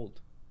 It's like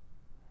gold.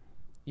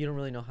 You don't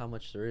really know how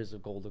much there is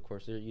of gold, of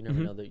course. You never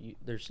know that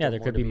there's still there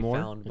more could to be be more,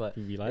 found, but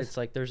it's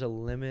like there's a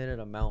limited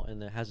amount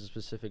and it has a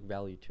specific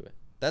value to it.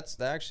 That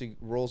actually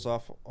rolls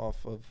off of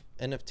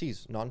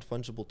NFTs,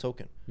 non-fungible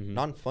token.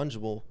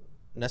 Non-fungible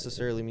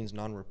necessarily means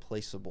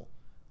non-replaceable.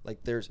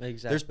 Like there's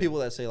people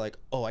that say like,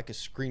 oh, I could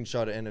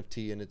screenshot an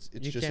NFT and it's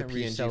just a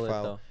PNG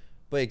file.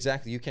 But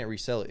exactly, you can't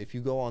resell it. If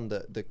you go on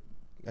the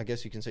I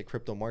guess you can say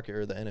crypto market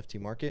or the NFT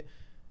market,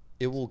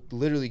 it will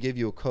literally give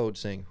you a code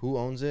saying who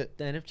owns it.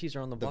 The NFTs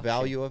are on the blockchain. The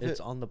value of it's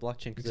on the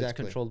blockchain because it's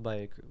controlled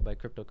by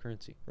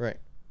cryptocurrency. Right.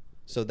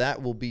 So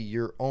that will be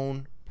your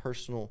own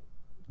personal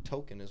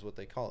token is what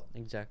they call it.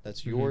 Exactly.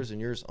 That's yours and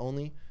yours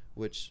only,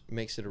 which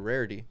makes it a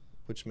rarity,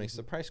 which makes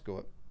the price go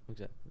up.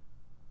 Exactly.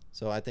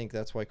 So I think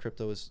that's why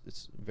crypto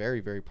it's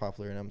very, very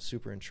popular, and I'm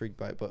super intrigued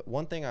by it. But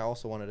one thing I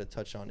also wanted to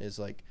touch on is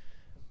like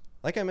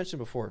I mentioned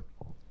before,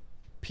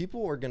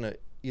 people are going to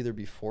either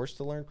be forced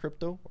to learn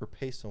crypto or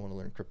pay someone to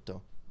learn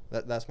crypto.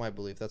 That's my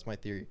belief. That's my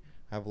theory.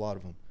 I have a lot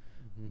of them.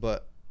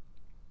 But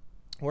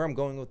where I'm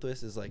going with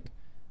this is like,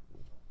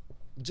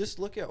 just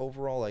look at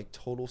overall like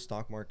total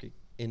stock market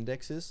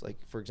indexes. Like,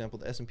 for example,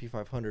 the S&P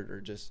 500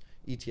 or just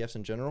ETFs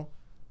in general.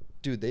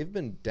 Dude, they've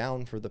been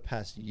down for the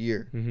past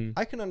year.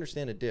 I can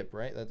understand a dip,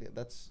 right?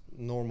 That's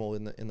normal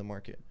in the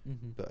market.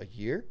 But a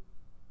year?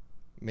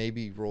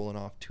 Maybe rolling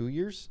off 2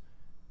 years?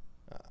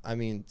 I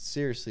mean,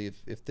 seriously,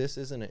 if this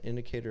isn't an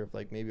indicator of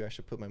like maybe I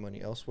should put my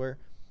money elsewhere,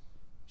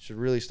 should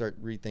really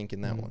start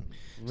rethinking that one.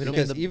 We don't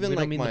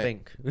mean the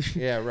bank.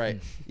 Yeah, right.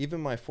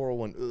 Even my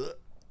 401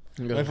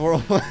 my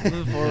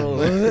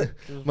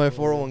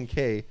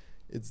 401k,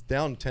 it's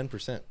down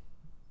 10%.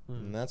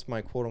 And that's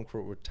my quote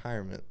unquote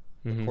retirement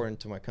according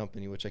to my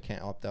company, which I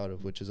can't opt out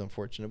of, which is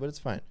unfortunate, but it's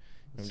fine.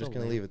 I'm just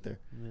going to leave it there.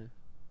 Yeah.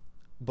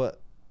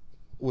 But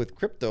with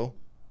crypto,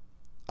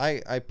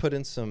 I put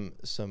in some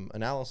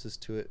analysis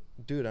to it.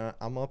 Dude,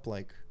 I'm up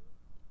like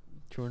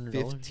 $200?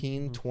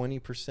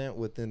 15-20%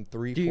 within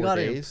 3-4 days. You got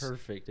it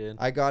perfect, dude.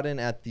 I got in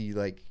at the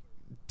like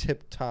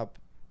tip top,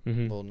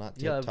 well, not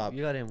tip top.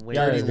 You got in way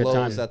dirty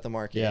lows at the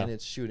market, and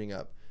it's shooting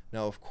up.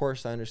 Now, of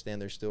course, I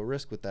understand there's still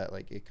risk with that.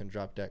 Like it can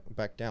drop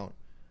back down,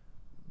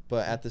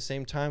 but at the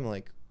same time,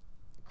 like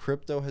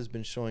crypto has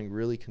been showing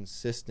really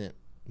consistent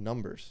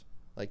numbers.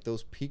 Like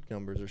those peak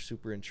numbers are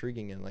super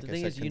intriguing and like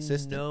I said,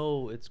 consistent. You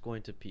know it's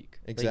going to peak.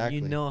 Exactly.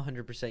 Like, you know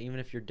 100%, even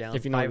if you're down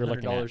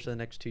 $500 for the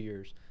next 2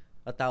 years,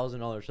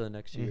 $1,000 for the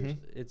next 2 years,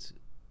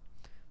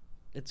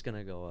 it's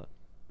gonna go up,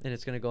 and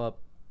it's gonna go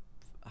up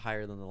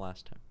higher than the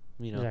last time.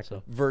 You know, Exactly.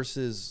 so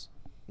Versus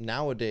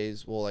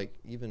nowadays, well, like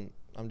even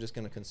I'm just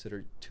gonna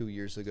consider 2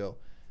 years ago,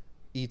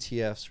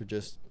 ETFs are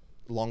just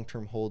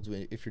long-term holds.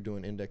 If you're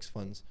doing index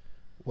funds,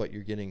 what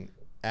you're getting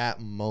at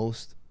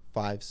most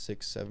 5,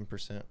 6,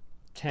 7%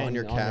 on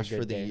your cash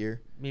for the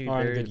year. maybe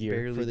On a barely, good year.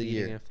 barely For the beating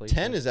year, inflation.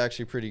 10 is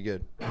actually pretty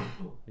good.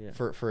 Yeah.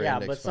 For Yeah,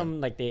 index but fund.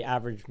 some like they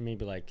average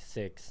maybe like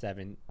 6,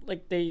 7.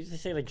 Like they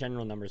say like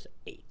general numbers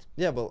 8.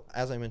 Yeah, but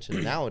as I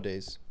mentioned,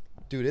 nowadays,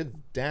 dude, it's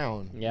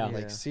down. Yeah.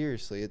 Like Yeah.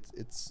 seriously,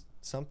 it's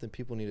something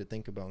people need to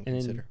think about and And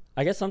consider. then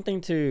I guess something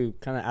to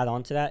kind of add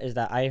on to that is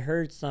that I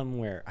heard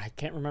somewhere, I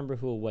can't remember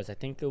who it was. I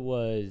think it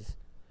was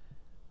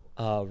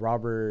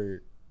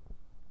Robert.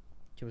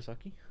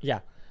 Kiyosaki. Yeah,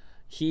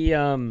 he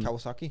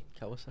Kawasaki.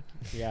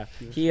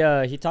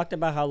 yeah he talked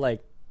about how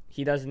like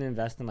he doesn't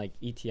invest in like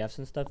ETFs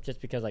and stuff just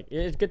because like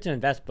it's good to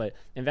invest, but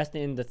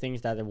investing in the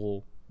things that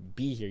will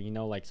be here, you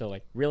know, like so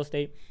like real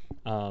estate.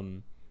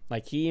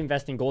 Like he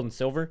invests in gold and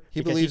silver. He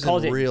because believes he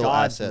calls in it real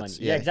God's assets. money.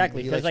 Yeah, Yeah, he-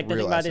 exactly. he Because likes like the thing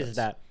real about it is assets.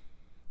 that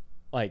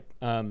like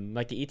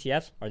the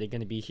ETFs, are they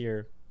going to be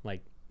here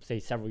like say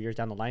several years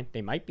down the line?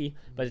 They might be,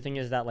 but the thing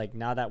is that like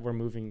now that we're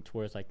moving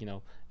towards like, you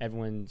know,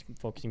 everyone's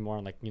focusing more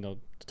on like, you know,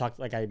 to talk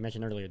like I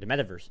mentioned earlier, the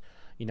metaverse,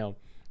 you know,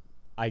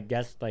 I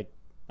guess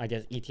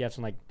ETFs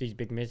and like these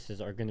big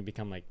businesses are going to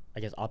become like I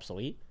guess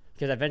obsolete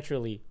because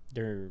eventually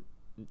they're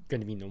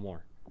going to be no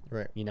more.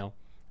 Right. You know,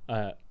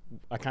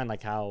 I kind of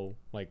like how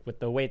like with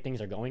the way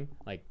things are going,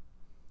 like,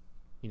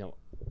 you know,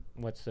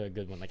 what's a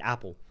good one, like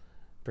Apple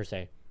per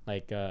se.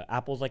 Like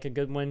Apple's like a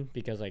good one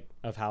because like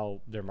of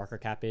how their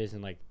market cap is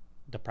and like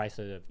the price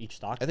of each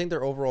stock. I think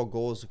their overall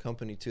goal as a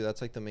company too.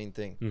 That's like the main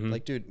thing. Mhm.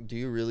 Like, dude, do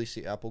you really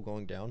see Apple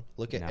going down?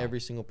 Look at No. every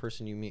single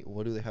person you meet.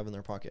 What do they have in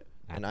their pocket?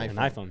 An Apple. iPhone.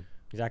 An iPhone,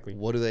 exactly.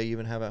 What do they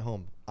even have at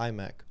home?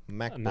 iMac,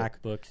 MacBook.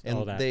 MacBooks, And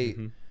all that. they,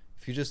 Mhm.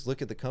 if you just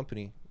look at the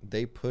company,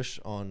 they push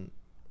on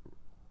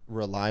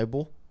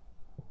reliable,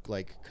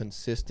 like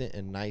consistent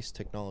and nice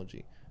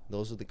technology.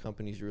 Those are the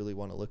companies you really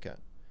want to look at.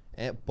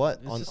 But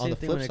It's on the the same thing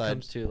flip when it side,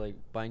 comes to like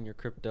buying your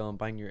crypto and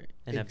buying your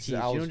NFTs.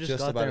 I You was don't just just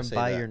go out about there to and say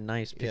buy that. your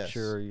nice picture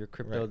Yes. or your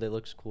crypto Right. that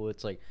looks cool.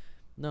 It's like,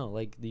 no,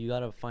 like you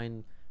gotta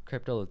find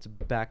crypto that's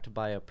backed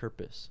by a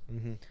purpose.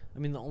 Mhm. I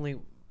mean,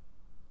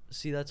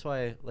 that's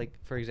why, like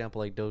for example,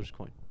 like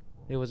Dogecoin,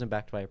 it wasn't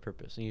backed by a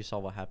purpose, and you saw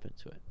what happened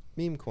to it.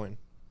 meme coin,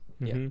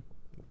 Yeah. Mhm.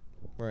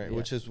 right? Yeah.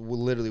 Which is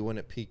literally when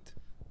it peaked.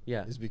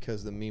 Yeah, Is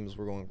because the memes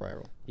were going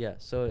viral. yeah.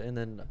 So and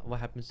then what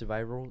happens to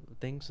viral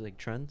things like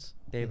trends?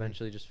 They Mhm.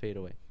 eventually just fade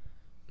away.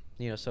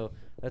 You know, so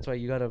that's why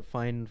you gotta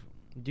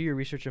do your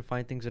research and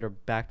find things that are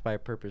backed by a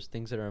purpose,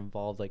 things that are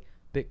involved. Like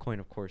Bitcoin,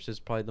 of course, is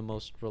probably the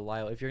most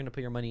reliable. If you're gonna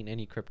put your money in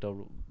any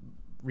crypto,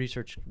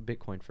 research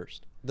Bitcoin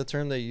first. The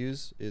term they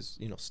use is,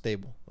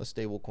 stable, a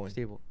stable coin.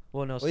 Stable.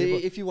 Well, no, Well, stable.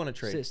 if you want to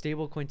trade.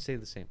 Stable coins stay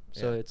the same.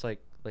 So Yeah. it's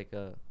like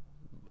a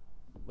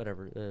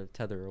whatever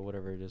Tether or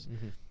whatever it is.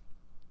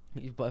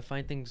 Mhm. But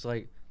find things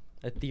like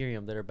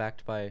Ethereum that are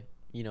backed by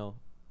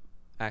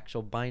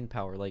actual buying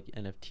power, like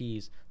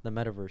NFTs, the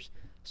metaverse,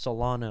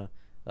 Solana,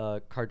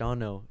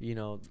 Cardano. You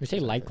say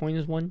Litecoin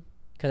is one?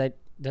 Because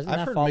doesn't I've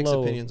that heard follow? mixed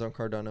opinions on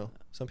Cardano.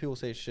 Some people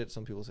say it's shit.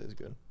 Some people say it's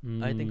good.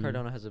 I think Mm,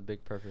 Cardano has a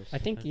big purpose. I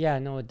think yeah,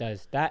 no, it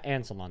does. That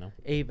and Solana.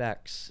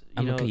 AVAX.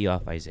 I'm gonna cut you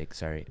off, Isaac.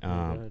 Sorry.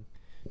 Yeah, go ahead.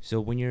 So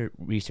when you're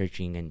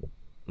researching and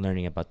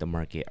learning about the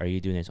market, are you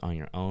doing this on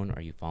your own?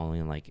 Are you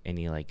following like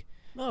any like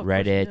No, of course,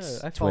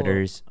 Reddits, I follow-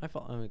 Twitters, I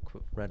follow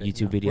Reddit.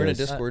 YouTube no. videos? We're in a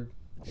Discord.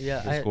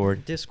 Yeah,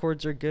 Discord.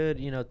 Discords are good.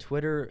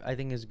 Twitter I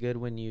think is good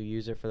when you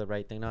use it for the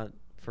right thing, not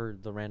for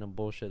the random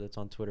bullshit that's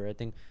on Twitter. I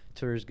think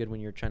Twitter is good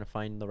when you're trying to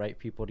find the right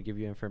people to give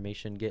you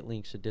information, get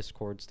links to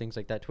Discords, things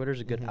like that. Twitter's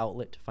a good Mhm.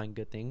 outlet to find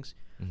good things.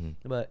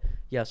 Mm-hmm. But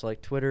yeah, so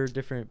like Twitter,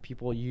 different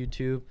people,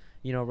 YouTube,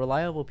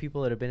 reliable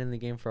people that have been in the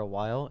game for a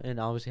while and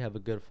obviously have a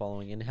good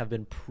following and have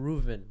been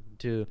proven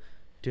to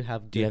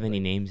have. Do you have good, any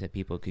like- names that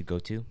people could go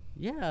to?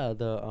 Yeah,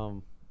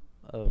 the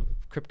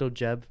Crypto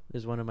Jeb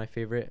is one of my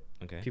favorite.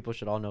 Okay. People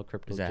should all know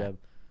Crypto Is that Jeb.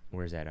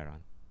 Where's that at on?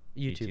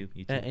 YouTube.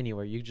 YouTube?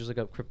 Anywhere. You can just look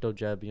up Crypto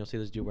Jeb and you'll see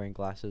this dude wearing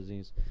glasses.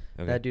 And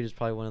Okay. that dude is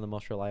probably one of the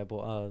most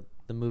reliable.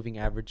 The moving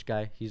average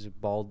guy. He's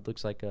bald,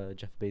 looks like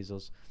Jeff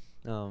Bezos.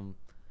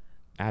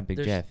 Big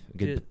there's- Jeff.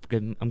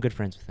 Good. I'm good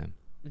friends with him.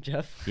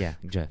 Jeff. Yeah,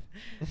 Jeff.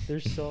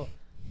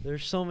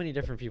 There's so many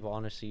different people.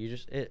 Honestly,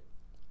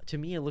 to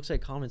me it looks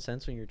like common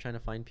sense when you're trying to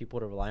find people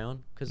to rely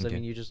on. Because Okay. I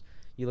mean,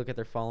 you look at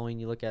their following,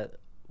 you look at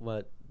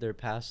what their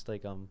past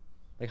like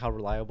how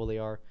reliable they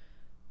are.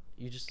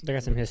 They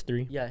got some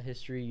history. Yeah,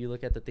 history. You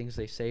look at the things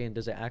they say, and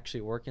does it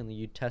actually work? And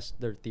you test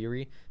their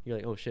theory. You're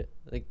like, oh shit,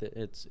 like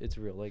it's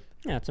real. Like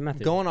Yeah, it's a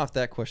method. Going off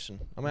that question,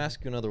 I'm gonna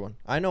ask you another one.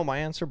 I know my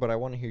answer, but I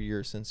want to hear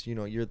yours since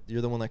you're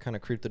the one that kind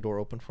of creeped the door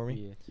open for me.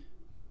 yeah.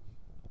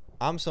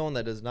 I'm someone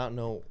that does not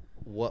know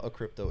what a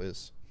crypto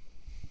is.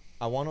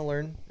 I want to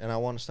learn and I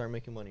want to start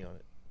making money on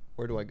it.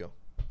 Where do I go?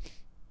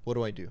 What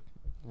do I do?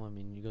 Well, I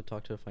mean, you go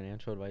talk to a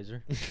financial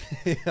advisor.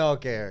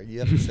 Okay, you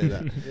have to say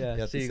that. Yeah. You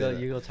have So to you say go that.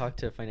 you go talk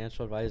to a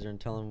financial advisor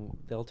and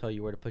they'll tell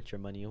you where to put your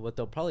money. What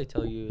they'll probably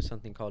tell you is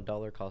something called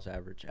dollar cost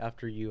average.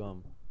 After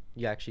you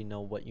actually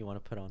know what you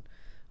want to put on.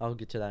 I'll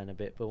get to that in a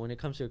bit. But when it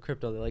comes to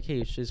crypto, they're like,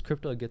 hey, is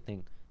crypto a good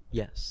thing?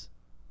 Yes.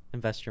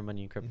 Invest your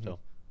money in crypto,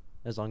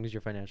 as long as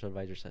your financial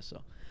advisor says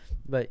so.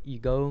 But you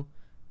go,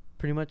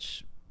 pretty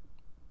much,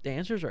 the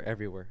answers are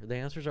everywhere. The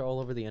answers are all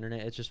over the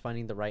internet. It's just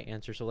finding the right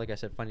answer. So like I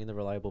said, finding the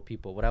reliable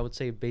people. What I would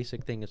say,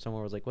 basic thing, if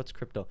someone was like, what's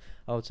crypto?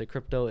 I would say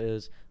crypto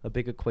is a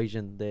big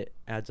equation that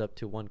adds up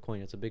to one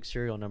coin. It's a big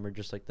serial number,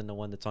 just like the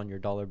one that's on your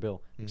dollar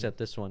bill, except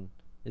this one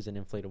is an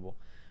inflatable.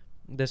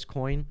 This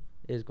coin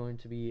is going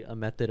to be a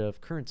method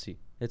of currency.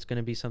 It's going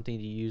to be something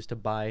you use to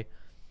buy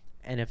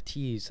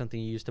NFTs, something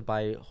you use to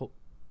buy.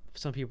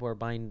 Some people are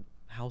buying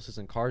houses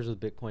and cars with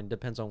Bitcoin.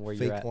 Depends on where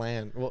you're at. Fake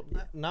land. Well,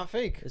 not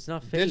fake. It's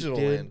not fake. Digital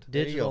dude. land.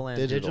 Digital land.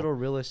 Digital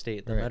real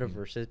estate. The Right.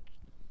 metaverse.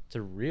 It's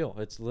a real.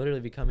 It's literally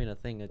becoming a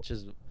thing. It's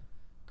just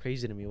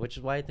crazy to me. Which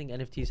is why I think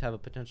NFTs have a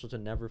potential to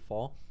never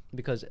fall,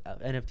 because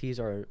NFTs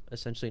are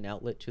essentially an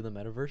outlet to the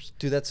metaverse.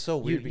 Dude, that's so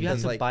weird. You have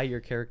because to like buy your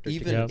character.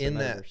 even to get in into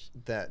the metaverse.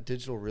 that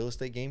digital real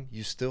estate game,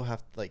 you still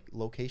have like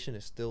location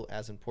is still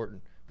as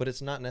important, but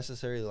it's not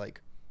necessarily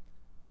like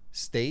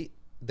state.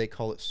 They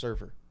call it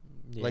server.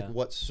 Yeah. Like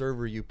what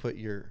server you put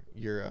your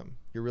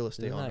real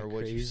estate Isn't on, that or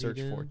what you crazy, search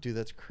for. dude? Dude,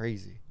 that's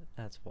crazy.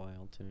 That's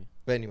wild to me.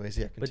 But anyways,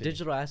 yeah. But Continue.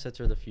 digital assets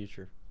are the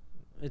future.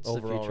 It's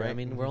Overall, the future. I right?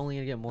 mean, we're only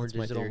gonna get more That's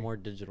my digital, theory. more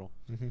digital.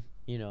 Mm-hmm.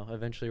 You know,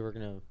 eventually we're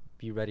gonna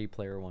be Ready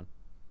Player One.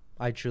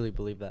 I truly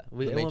believe that.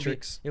 The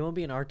Matrix. It won't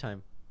be in our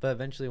time, but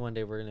eventually one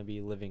day we're gonna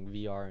be living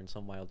VR and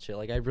some wild shit.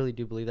 Like I really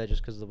do believe that,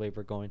 just because of the way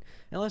we're going.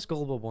 Unless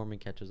global warming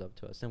catches up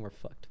to us, then we're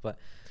fucked. But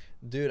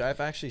Dude, I've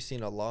actually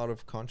seen a lot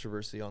of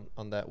controversy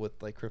on that with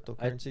like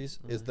cryptocurrencies.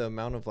 Is the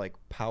amount of like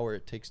power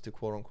it takes to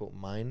quote unquote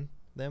mine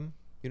them.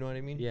 You know what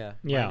I mean? yeah,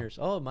 Yeah. miners.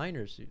 Oh,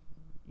 miners.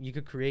 You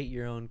could create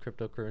your own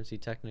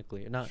cryptocurrency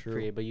technically. Not True.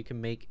 create, but you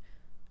can make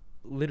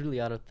literally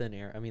out of thin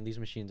air. I mean, these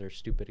machines are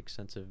stupid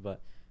expensive,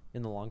 but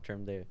in the long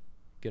term, they're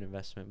good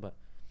investment. But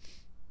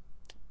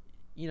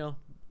you know,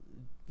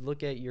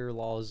 look at your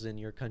laws in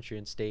your country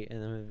and state,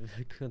 and then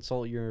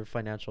consult your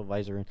financial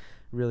advisor and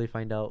really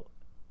find out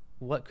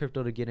what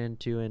crypto to get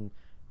into, and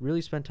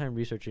really spend time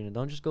researching it.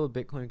 Don't just go with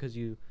Bitcoin because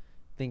you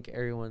think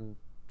everyone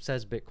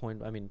says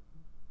Bitcoin. I mean,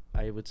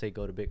 I would say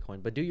go to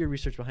Bitcoin, but do your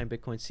research behind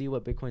Bitcoin. See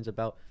what Bitcoin's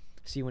about.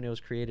 See when it was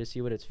created.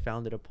 See what it's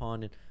founded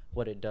upon and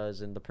what it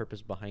does and the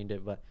purpose behind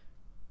it. But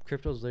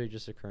crypto is literally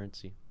just a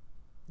currency.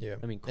 Yeah.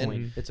 I mean, coin.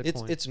 And It's a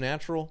coin. it's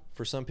natural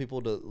for some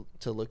people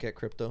to look at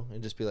crypto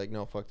and just be like,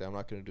 no, fuck that. I'm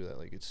not going to do that.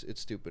 Like it's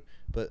stupid.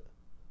 But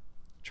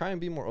try and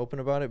be more open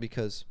about it,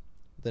 because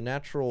the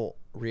natural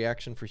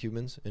reaction for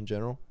humans in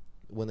general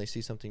when they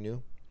see something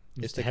new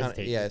is to kind of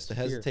it's to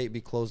Fear. hesitate, be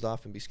closed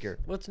off, and be scared.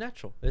 Well, it's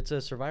natural. It's a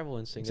survival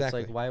instinct.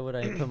 Exactly. It's like, why would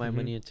I put my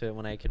money into it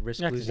when I could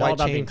risk Yeah, 'cause losing? all Why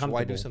about being change?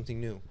 Why do comfortable. something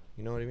new?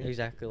 You know what I mean?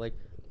 Exactly.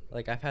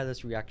 Like I've had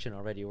this reaction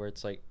already where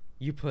it's like,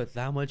 you put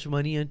that much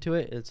money into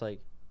it. It's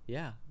like,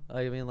 yeah.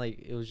 I mean, like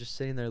it was just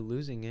sitting there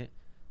losing it.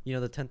 You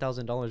know, the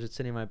 $10,000 that's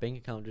sitting in my bank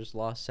account just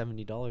lost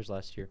 $70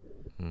 last year.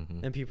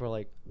 Mm-hmm. And people are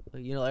like,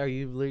 you know, are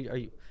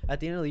you at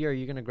the end of the year, are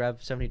you gonna grab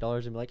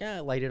 $70 and be like,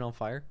 light it on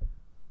fire?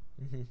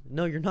 Mm-hmm.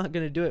 No, you're not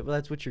gonna do it, but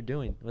that's what you're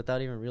doing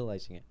without even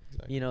realizing it.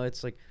 Exactly. You know,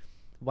 it's like,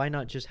 why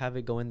not just have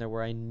it go in there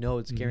where I know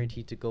it's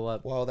guaranteed to go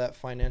up? While that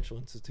financial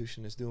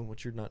institution is doing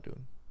what you're not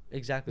doing.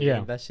 Exactly. Yeah. You're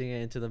investing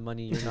it into the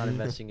money you're not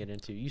investing it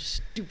into. You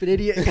stupid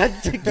idiot!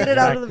 Got to get it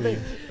out of the bank.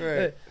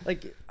 Right.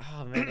 Like,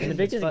 oh man, And the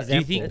biggest it's, Do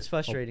you think- it's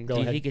frustrating. Go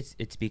Do you ahead. think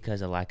it's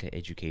because of lack of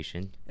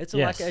education? It's a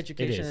Yes, lack of it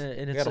education, is.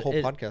 and We it's got a whole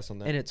it- podcast on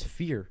that. and it's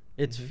fear.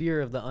 It's Mhm.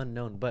 fear of the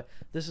unknown. But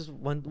this is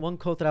one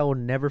quote that I will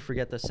never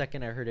forget. The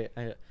second I heard it,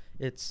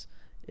 it's,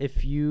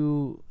 if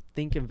you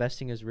think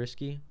investing is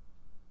risky,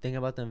 think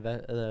about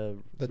the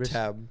risk.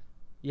 tab.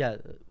 Yeah.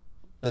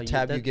 The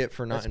tab you get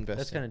for not That's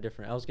investing. kind of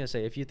different. I was gonna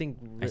say, if you think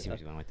I see what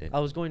you're going with it. I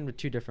was going with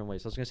two different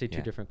ways. I was gonna say two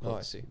Yeah. different Oh, I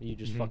quotes. see. You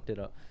just Mhm. fucked it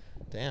up.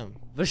 Damn.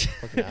 But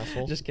Fucking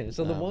asshole. Just kidding.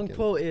 So Nah, the I'm one kidding.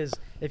 quote is,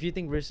 if you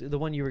think the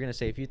one you were gonna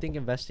say, if you think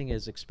investing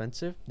is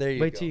expensive, There you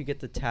wait go. till you get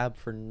the tab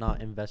for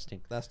not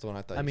investing. That's the one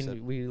I thought I you mean,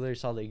 said. we literally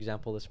saw the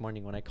example this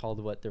morning when I called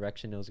what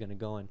direction it was gonna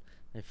go in.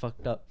 I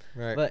fucked up.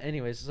 Right. But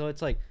anyways, so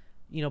it's like,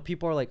 you know,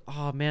 people are like,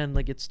 oh man,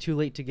 like it's too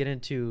late to get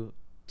into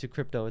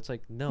crypto. It's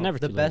like, no, Never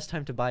the too best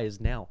time to buy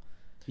is now.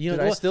 You Dude,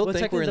 know, I well- still well,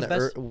 think we're in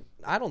technically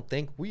the. I don't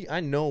think I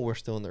know we're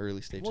still in the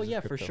early stages. Well, of yeah,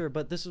 for crypto. sure.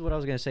 But this is what I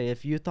was gonna say.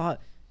 If you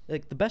thought,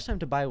 like, the best time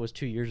to buy was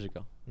 2 years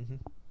ago. Mm-hmm.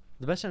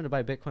 The best time to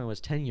buy Bitcoin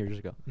was 10 years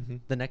ago. Mm-hmm.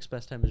 The next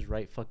best time is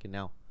right fucking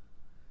now.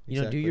 You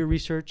know, do Exactly. your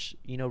research.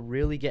 You know,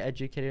 really get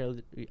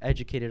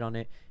educated on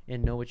it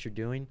and know what you're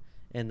doing,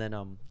 and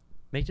then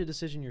make the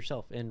decision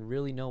yourself and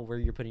really know where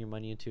you're putting your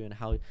money into and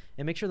how,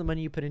 and make sure the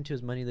money you put into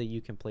is money that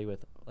you can play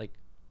with, like,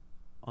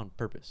 on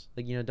purpose.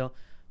 Like, you know, don't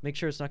make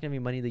sure it's not gonna be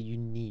money that you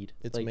need.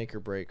 It's like, make or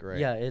break, right?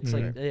 Yeah, it's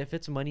Mhm. like, if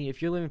it's money, if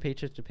you're living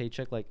paycheck to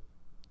paycheck, like,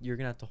 you're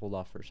gonna have to hold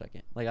off for a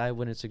second. Like, I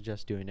wouldn't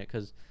suggest doing it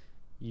because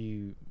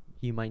you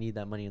might need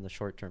that money in the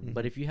short term.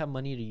 But Mhm. if you have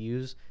money to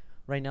use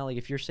right now, like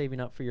if you're saving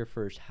up for your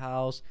first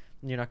house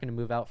and you're not gonna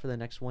move out for the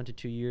next 1 to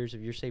 2 years,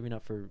 if you're saving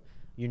up for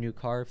your new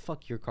car,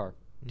 fuck your car.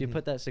 Do Mhm.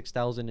 put that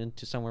 6,000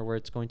 into somewhere where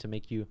it's going to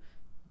make you,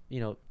 you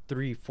know,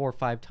 3, 4,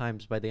 5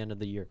 times by the end of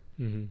the year.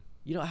 Mm-hmm.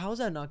 You know, how is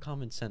that not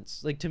common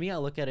sense? Like, to me, I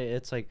look at it,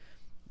 it's like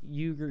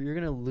you're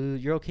gonna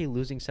lose. You're okay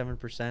losing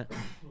 7%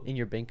 in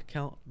your bank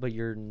account, but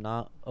you're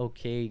not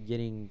okay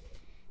getting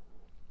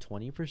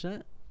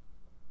 20%.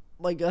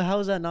 Like, how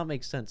does that not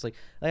make sense? Like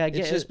I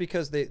get It's just it.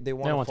 because they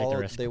want to take the follow.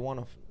 risk. They want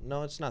to.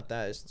 No, it's not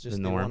that. It's just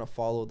The they want norm. to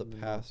follow the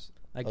path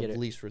I get of it.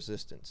 least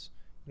resistance.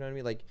 You know what I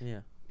mean? Like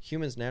Yeah.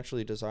 humans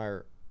naturally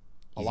desire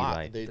a Easy lot.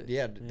 life.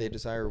 They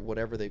desire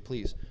whatever they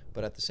please.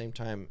 But at the same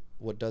time,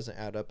 what doesn't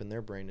add up in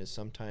their brain is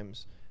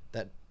sometimes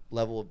that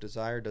level of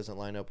desire doesn't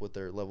line up with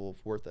their level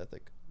of worth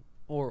ethic.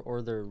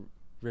 Or their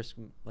risk,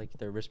 like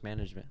their risk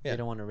management. Yeah. They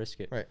don't want to risk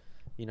it. Right.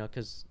 You know,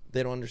 because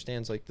They don't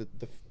understand like the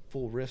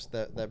full risk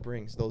that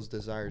brings those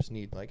desires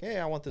need. Like, hey,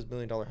 I want this $1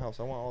 million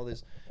house. I want all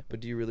this. But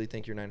do you really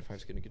think your 9 to 5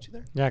 is going to get you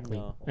there? Exactly.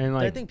 No. And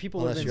I like, think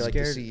people would have Unless been you're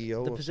like scared. the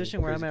CEO The of position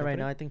some where I'm crazy at right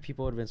company? now, I think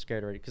people would have been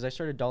scared already. Because I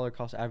started dollar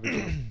cost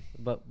averaging,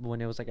 but when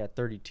it was like at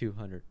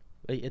 3,200,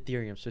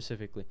 Ethereum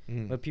specifically.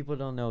 Mm. But people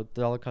don't know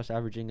dollar cost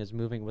averaging is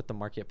moving with the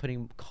market,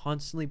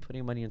 constantly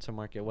putting money into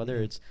market, whether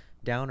Mhm. it's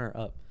down or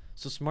up.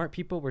 So smart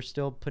people were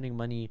still putting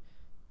money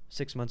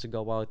 6 months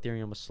ago while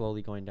Ethereum was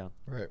slowly going down.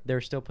 Right.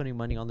 They're still putting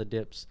money on the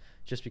dips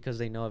just because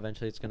they know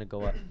eventually it's going to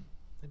go up.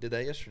 I did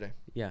that yesterday.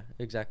 Yeah,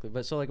 exactly.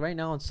 But so like right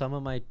now on some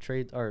of my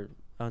trades or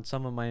on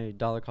some of my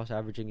dollar cost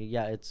averaging,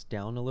 yeah, it's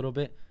down a little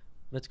bit.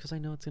 That's because I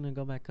know it's gonna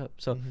go back up.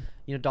 So Mhm.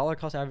 you know, dollar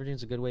cost averaging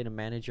is a good way to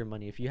manage your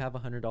money. If you have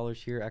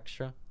 $100 here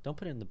extra, don't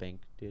put it in the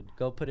bank, dude.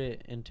 Go put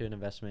it into an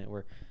investment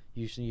where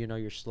you know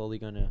you're slowly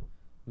gonna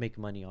make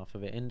money off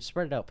of it and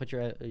spread it out. Put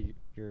your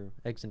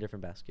eggs in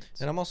different baskets.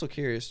 And I'm also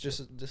curious. This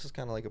is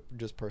kind of like a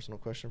just personal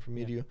question from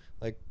me to you.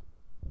 Like,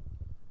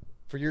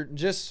 for your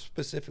just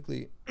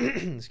specifically,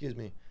 excuse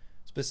me,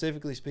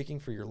 specifically speaking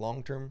for your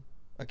long term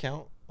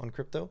account on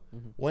crypto,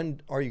 Mhm.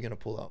 when are you gonna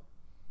pull out?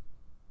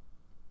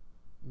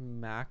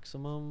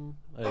 Maximum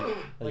Like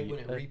when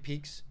it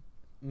re-peaks?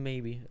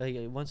 maybe like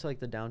once like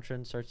the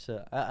downtrend starts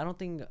to I don't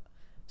think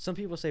some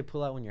people say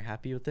pull out when you're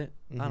happy with it.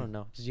 I Mhm. don't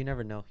know because you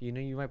never know. You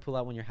know, you might pull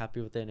out when you're happy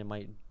with it and it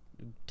might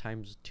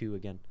times 2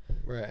 again.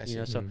 Right. I see. You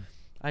know, so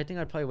I think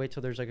I'd probably wait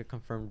till there's like a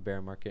confirmed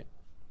bear market.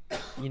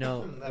 You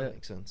know, that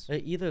makes sense.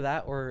 either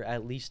that or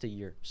at least a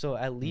year. So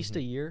at least Mhm.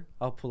 a year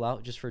I'll pull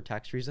out just for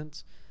tax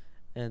reasons,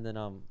 and then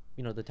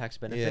you know, the tax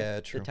benefit. Yeah,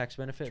 true. The tax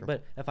benefit. True.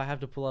 But if I have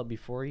to pull out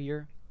before a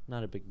year,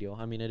 not a big deal.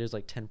 I mean, it is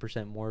like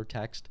 10% more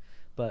taxed,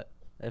 but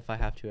if I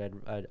have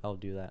to, I'll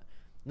do that.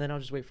 And then I'll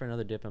just wait for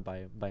another dip and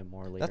buy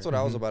more later. That's what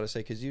I was about to say,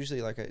 because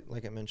usually, like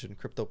I mentioned,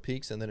 crypto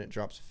peaks and then it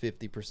drops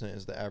 50%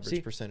 is the average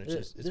See, percentage.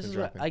 It's this been is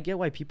dropping. I get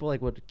why people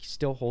like would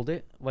still hold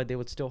it. Why they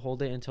would still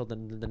hold it until the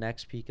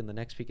next peak and the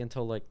next peak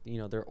until like you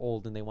know they're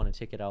old and they want to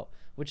take it out,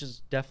 which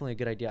is definitely a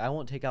good idea. I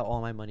won't take out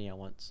all my money at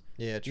once.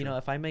 Yeah, true. You know,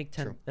 if I make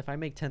True.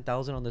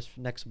 10,000 on this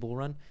next bull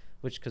run,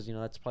 which because you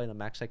know that's probably the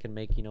max I can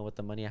make. You know, with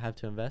the money I have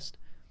to invest,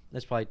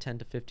 that's probably 10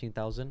 to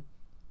 15,000,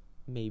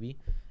 maybe.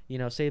 You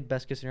know, say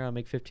best case scenario I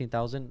make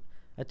 15,000.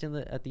 At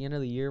the end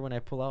of the year when I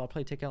pull out, I'll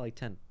probably take out like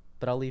 10,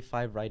 but I'll leave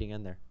 5 writing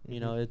in there. You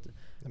know, That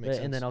makes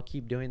and then sense. I'll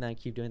keep doing that.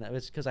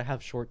 It's because I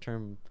have short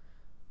term,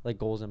 like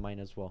goals in mind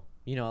as well.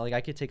 You know, like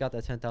I could take out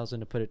that 10,000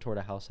 to put it toward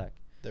a house hack.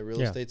 The real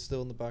Yeah. estate's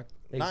still in the back.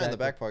 Not in the Exactly.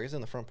 back pocket. It's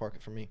in the front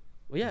pocket for me.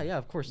 Well, yeah,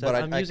 of course. But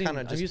I'm I using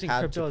kinda just using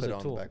had to crypto as put a it on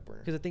the tool. back burner.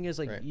 Because the thing is,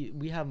 like, Right.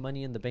 we have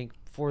money in the bank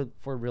for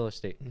real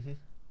estate, Mm-hmm.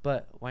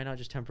 but why not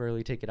just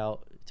temporarily take it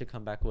out to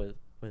come back with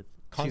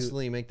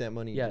Constantly make that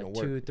money. yeah, you know,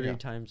 work. 2-3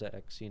 times the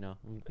X. You know.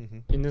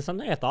 Mm-hmm. and then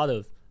something I thought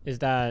of is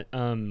that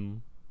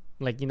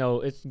like you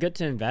know it's good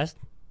to invest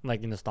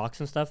like in the stocks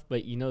and stuff,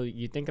 but you know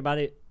you think about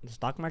it, the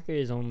stock market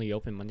is only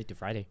open Monday to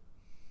Friday.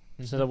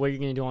 So what are you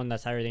gonna do on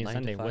that Saturday and 9 to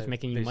Sunday? What's 5,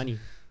 making you basically. money?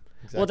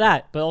 Exactly. Well,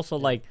 that, but also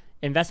like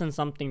invest in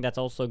something that's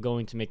also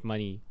going to make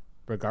money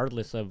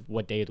regardless of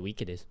what day of the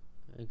week it is.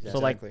 Exactly. So,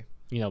 like, Exactly.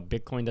 You know,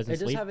 Bitcoin doesn't it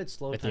does sleep. have its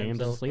slow Ethereum times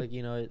though. doesn't sleep. Like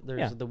you know, there's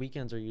Yeah. the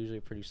weekends are usually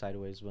pretty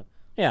sideways, but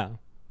Yeah,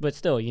 but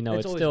still, you know, It's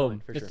it's always still going,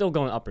 for it's sure. still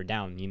going up or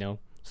down. You know,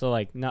 so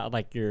like not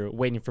like you're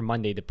waiting for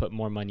Monday to put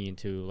more money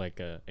into like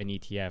an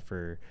ETF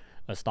or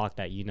a stock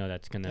that you know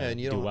that's gonna Yeah, and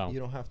you do don't well. you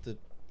don't have to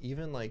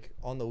even like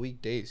on the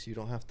weekdays. You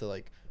don't have to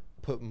like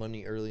put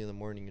money early in the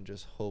morning and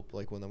just hope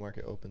like when the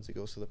market opens it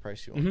goes to the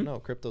price you want. Mhm. No,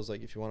 crypto's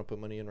like if you want to put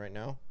money in right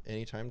now,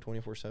 anytime,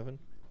 24/7,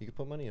 you can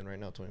put money in right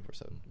now,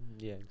 24/7.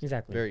 yeah.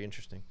 Exactly. Very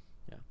interesting.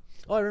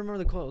 Oh, I remember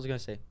the quote I was gonna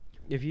say.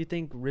 If you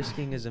think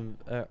risking is,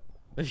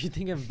 if you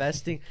think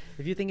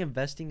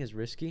investing is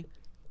risky,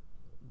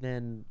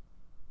 then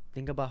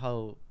think about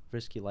how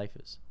risky life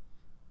is.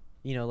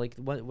 You know, like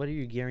what are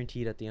you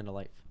guaranteed at the end of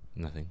life?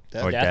 Nothing.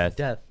 Death. Or death.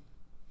 Death.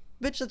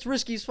 Bitch, that's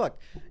risky as fuck.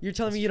 You're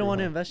telling That's me you don't true, want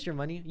to huh? invest your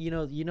money? You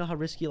know how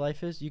risky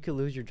life is? You could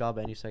lose your job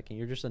any second.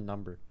 You're just a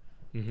number.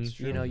 Mm-hmm. It's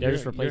true. You know, They're you're,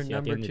 just replacing you're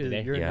a you at the number end of to the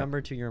day. you're Yeah. a number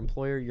to your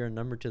employer, you're a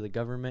number to the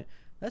government.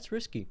 That's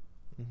risky.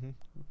 Mm-hmm.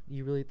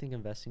 You really think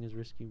investing is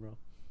risky, bro?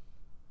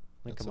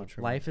 Like, That's come so on.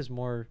 true. Life is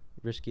more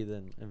risky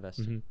than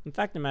investing. Mm-hmm. The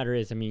fact of the matter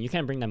is, I mean, you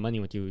can't bring that money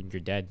with you when you're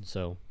dead.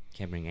 So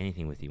Can't bring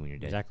anything with you when you're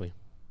dead. exactly,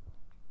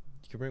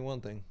 You can bring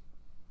one thing,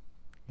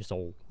 your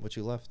soul. what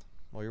you left,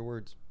 all your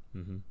words,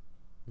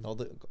 Mm-hmm.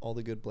 all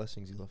the good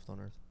blessings you left on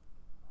earth.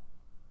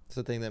 It's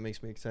the thing that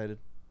makes me excited.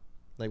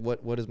 Like,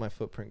 what is my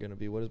footprint going to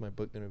be? What is my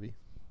book going to be?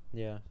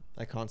 Yeah.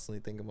 I constantly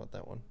think about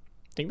that one.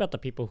 Think about the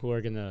people who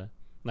are gonna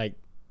like.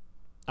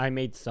 I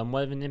made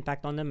somewhat of an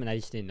impact on them, and I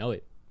just didn't know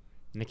it.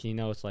 Next thing you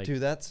know, it's like, Dude,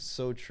 that's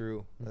so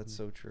true. That's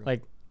so true.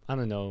 like I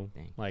don't know,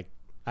 Dang. like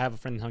I have a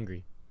friend in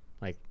Hungary.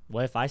 Like,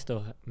 what if I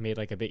still made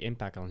like a big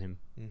impact on him?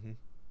 Mm-hmm.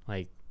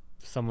 Like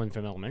someone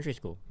from elementary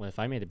school. What if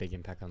I made a big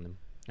impact on them?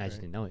 And I just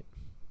Right. didn't know it.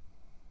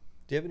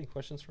 Do you have any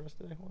questions for us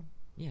today, Juan?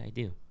 Yeah, I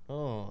do.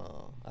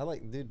 Oh,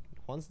 dude,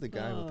 Juan's the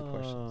guy with the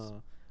questions.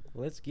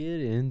 Let's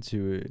get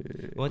into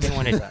it. What do you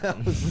want to?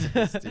 That was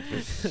so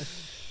stupid.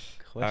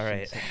 All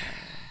right.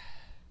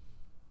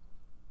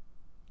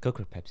 Coke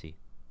or Pepsi?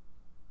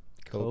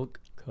 Coke.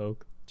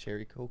 Coke.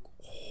 Cherry Coke.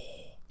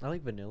 I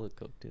like vanilla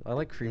Coke, dude. I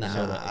like cream Nah,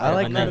 soda. I I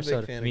like I'm not cream a big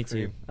soda. fan Me of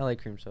cream. too. I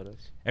like cream sodas.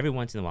 Every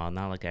once in a while,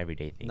 not like an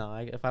everyday thing. No,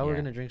 if I were Yeah.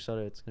 gonna drink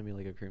soda, it's gonna be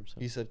like a cream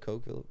soda. You said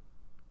Coke, Philip?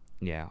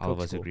 Yeah, all of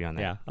Coke's us cool. agree on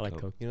that. Yeah, I like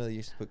Coke. You know they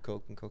used to put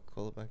Coke and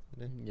Coca-Cola back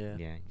in the day? Yeah.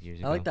 Yeah, years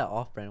I ago. like that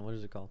off-brand. What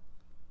is it called?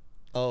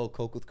 Oh,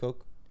 Coke with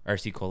Coke?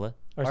 RC Cola.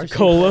 RC RC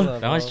Cola. Cola.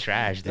 That one's bro.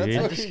 trash, That's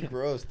dude. fucking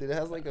gross, dude. It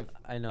has like a...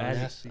 I know. That's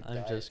I'm nasty just, I'm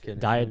diet. just kidding.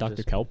 Diet I'm Dr.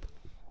 just- Kelp.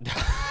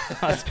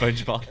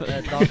 SpongeBob.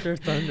 That Dr.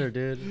 Thunder,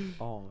 dude.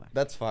 Oh my.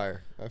 That's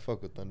fire. I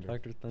fuck with Thunder.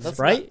 Dr. Thunder. That's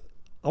Sprite?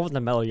 I want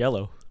the mellow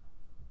yellow.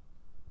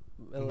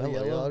 Mellow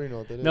Yellow? I don't even know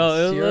what that is. No,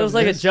 it Sierra was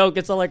like a Mist. joke.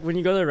 It's all like when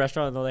you go to a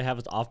restaurant and they have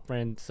its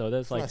off-brand soda.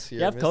 It's It's like, not Sierra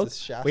you have Mist, Coke, it's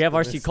Shasta we have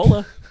RC Mist.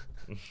 Cola.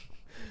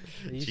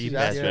 You Cheap should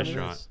ass Sierra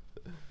restaurant.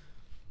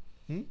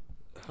 Mist.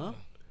 Huh?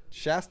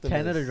 Shasta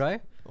Canada Mist. Dry?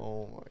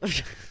 Oh my.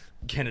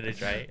 Canada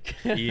Dry.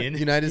 Ian.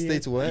 United Ian.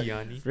 States what?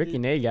 Iani.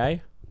 Freaking A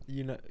guy.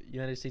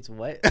 United States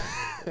what?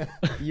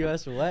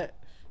 U.S. what?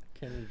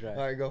 Canada Dry. All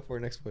right, go for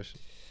it. Next question.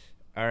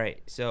 All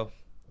right, so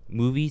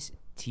movies,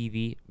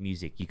 TV,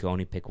 music. You can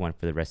only pick one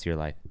for the rest of your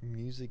life.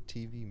 Music,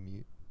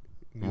 TV,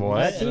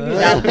 What?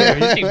 TV's out.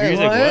 Music, music,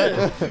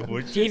 what?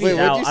 what? TV's Wait, what'd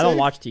out. you I don't say?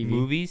 watch TV.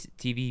 Movies,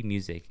 TV,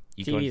 music.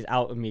 You can TV's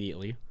out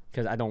immediately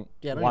because I don't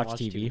Yeah, I don't watch watch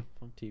TV.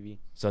 Fuck TV.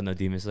 So no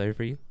Demon Slayer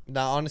for you?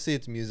 Nah, honestly,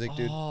 it's music,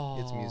 dude.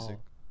 It's music.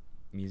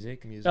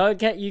 Music? Music. Oh,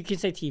 okay, you can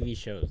say TV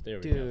shows. There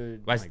we go.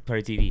 Dude. Why's part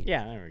of TV?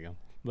 Yeah, there we go.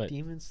 But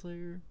Demon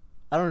Slayer?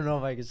 I don't know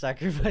if I could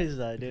sacrifice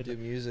that, dude. Dude,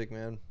 music,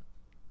 man.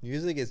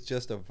 Music is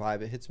just a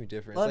vibe. It hits me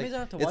different. Well, that it's means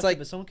I like, don't have to watch it's like it,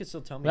 but someone could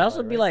still tell me. but also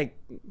about it, be right? like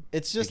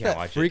it's just can't that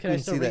watch it. Can I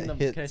frequency still read that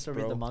the, hits, Can I still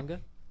bro. read the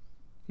manga?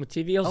 with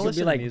TV also I'll be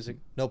listen like to music.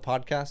 No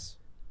podcasts.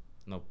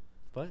 Nope.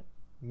 What?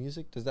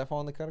 Music, does that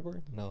fall in the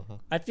category? No, huh?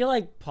 I feel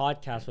like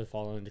podcasts would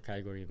fall in the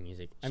category of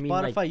music. I mean,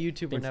 Spotify, like,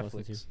 YouTube, or things to listen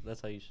Netflix.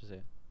 That's how you should say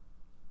it.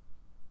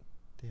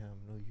 Damn,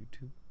 no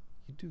YouTube.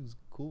 YouTube's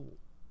cool.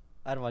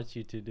 I don't watch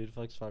YouTube, dude.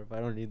 Fuck Spotify. I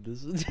don't need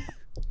this.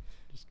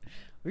 Just-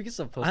 we can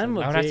still post. I'm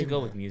some- I would have to big-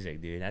 go with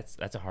music, dude. That's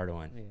a hard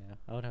one. Yeah,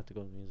 I would have to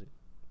go with music.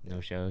 No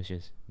shows,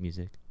 just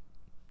music.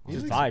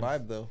 Music's a vibes.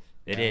 vibe, though.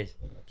 It Yeah. is.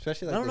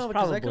 Especially I like don't know this.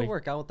 because I Probably. could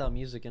work out without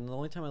music, and the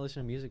only time I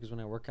listen to music is when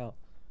I work out.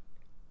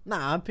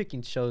 Nah, I'm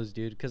picking shows,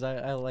 dude, because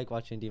I like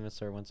watching Demon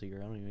Slayer once a year.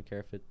 I don't even care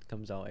if it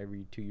comes out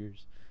every 2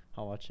 years.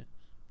 I'll watch it.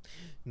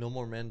 No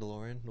more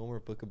Mandalorian. No more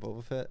Book of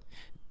Boba Fett.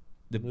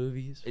 The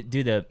Movies.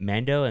 Dude, the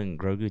Mando and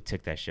Grogu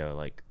took that show.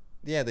 Like,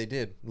 Yeah, they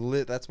did.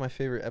 That's my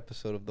favorite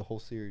episode of the whole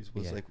series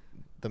was Yeah. like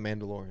the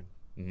Mandalorian.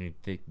 you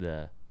pick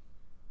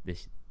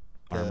this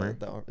The- armor.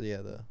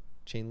 the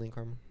chain link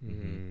armor.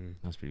 Mm-hmm.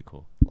 That was pretty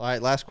cool. All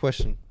right, last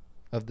question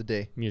of the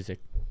day, music.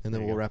 and then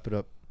There you we'll go. wrap it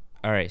up.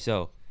 All right,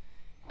 so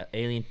an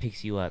alien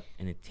picks you up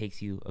and it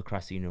takes you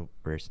across the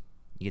universe.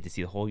 You get to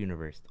see the whole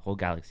universe, the whole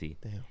galaxy.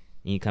 Damn.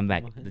 And you come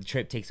back. What? The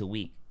trip takes a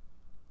week.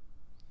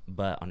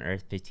 But on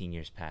Earth, 15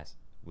 years pass.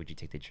 Would you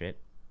take the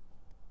trip?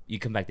 You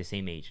come back the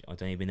same age.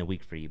 It's only been a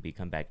week for you, but you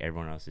come back,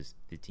 everyone else is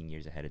 15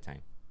 years ahead of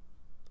time.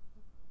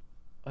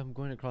 I'm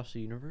going across the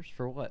universe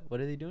for what? What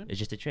are they doing? It's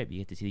just a trip. You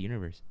get to see the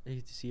universe. I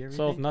get to see everything.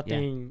 So if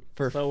nothing,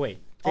 For- so wait,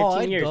 15 Oh,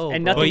 I'd years go,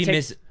 and bro. nothing But you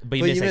takes. miss. But But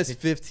you you miss. missed Like,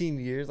 15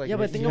 years. Like, Yeah,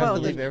 but think you have about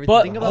to leave like, everything.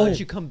 but- think about oh. what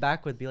you come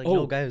back with. Be like,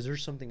 no, Oh. guys,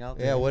 there's something out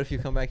there. Yeah, what if you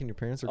come back and your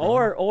parents are gone?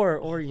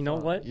 Or you know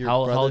what? Your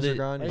how brothers old are is,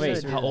 gone? Wait, wait,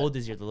 said how that. old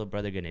is your little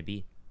brother gonna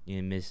be?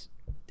 You miss,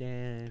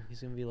 Damn,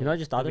 he's gonna be like. know, I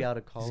just thought he'll be of- out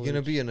of college. He's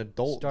gonna be an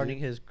adult. starting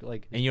dude. his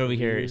like. and you're over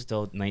here career.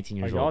 still 19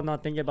 Are years y'all old.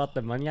 not thinking about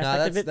the money Nah,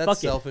 aspect of it? that's Fuck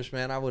selfish,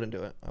 man. I wouldn't do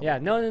it. it. Yeah,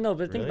 no.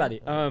 But think about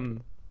Really?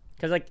 it.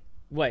 Because like,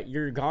 what?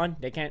 You're gone.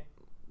 They can't.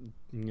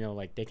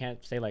 Like they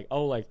can't say like,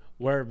 oh, like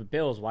where are the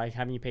bills? Why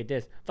haven't you paid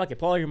this? Fuck it.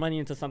 Put all your money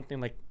into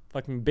something like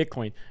fucking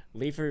Bitcoin.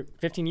 Leave for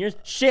 15 years.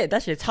 Shit,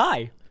 that shit's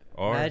high.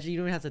 Or Imagine you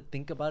don't have to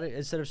think about it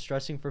instead of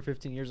stressing for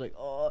 15 years. Like,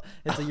 oh,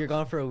 it's like you're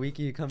gone for a week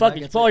and you come Fuck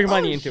back. it, it's put all like, your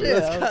money oh, into it.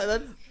 shit,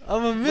 That's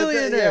I'm a yeah,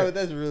 millionaire. but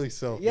that's really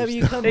selfish. Yeah, but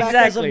you come back as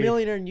a Exactly.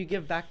 millionaire and you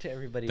give back to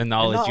everybody. The And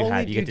knowledge not you only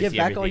have, do you get to give see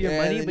back all everything. your Yeah,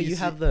 money, and but then you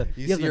see- have the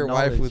You have see the your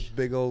wife knowledge. with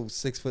big old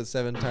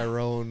 6'7"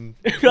 Tyrone.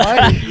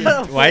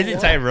 why is it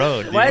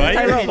Tyrone? Dude? Why is it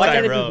do you Tyrone? think Why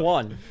can't it Tyrone? be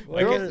one?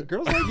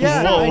 Girls like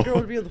Yeah, Whoa. my girl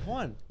would be with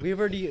Juan. We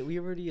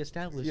already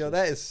established. Yo, this.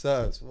 that is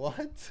sus.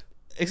 What?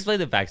 Explain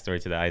the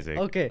backstory to the Isaac.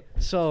 Okay,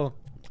 so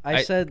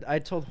I- I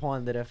told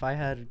Juan that if I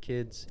had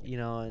kids,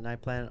 and I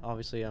plan,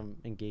 obviously I'm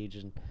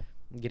engaged and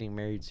getting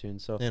married soon,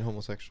 so And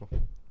homosexual.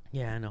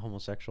 Yeah, and a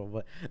homosexual,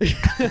 but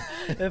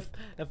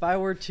if I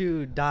were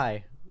to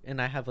die and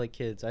I have like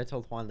kids, I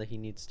told Juan that he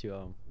needs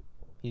to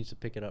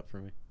pick it up for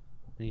me.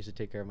 He needs to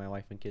take care of my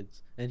wife and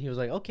kids. And he was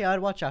like, "Okay, I'd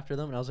watch after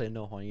them." And I was like,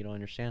 "No, Juan, you don't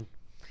understand.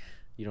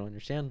 You don't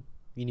understand.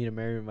 You need to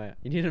marry my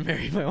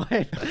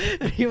wife."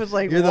 And he was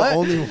like, You're "What?" the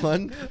only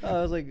one? I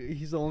was like,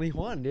 "He's the only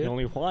one, dude. The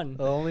only one.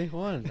 The only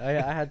one." I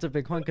had to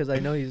pick Juan because I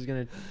know he's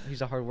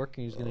a hard worker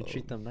and he's gonna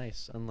treat them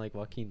nice, unlike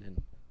Joaquin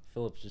and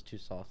Philip's just too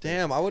soft.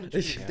 Damn, I would have.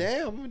 Yeah.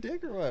 Damn, I'm a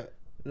dick or what?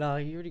 No,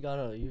 you already got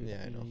a.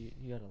 Yeah, I know. You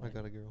got a. I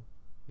got a girl.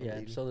 A Yeah, and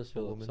lady, so does a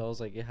Philip. woman. So I was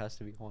like, it has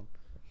to be Juan.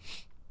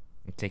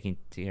 I'm taking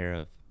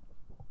care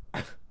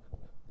of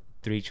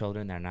 3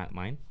 children that are not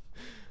mine.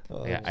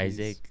 Oh, I got jeez.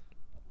 Isaac.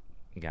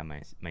 I got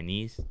my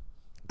niece.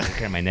 Take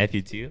care of my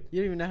nephew too.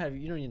 You don't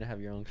even have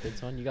your own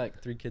kids, Juan. You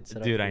got 3 kids set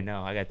up. Dude, I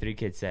know. I got 3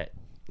 kids set.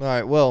 All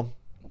right, well,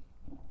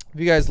 if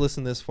you guys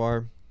listen this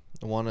far,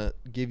 I want to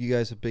give you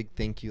guys a big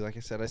thank you. Like I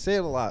said, I say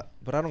it a lot,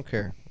 but I don't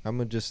care. I'm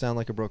going to just sound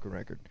like a broken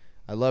record.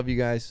 I love you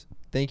guys.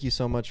 Thank you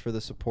so much for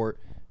the support.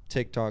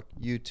 TikTok,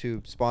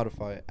 YouTube,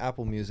 Spotify,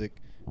 Apple Music,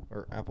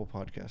 or Apple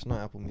Podcast, not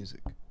Apple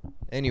Music.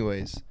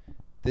 Anyways,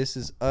 this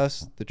is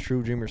us, the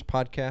True Dreamers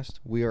Podcast.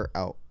 We are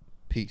out.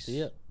 Peace. See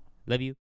ya. Love you.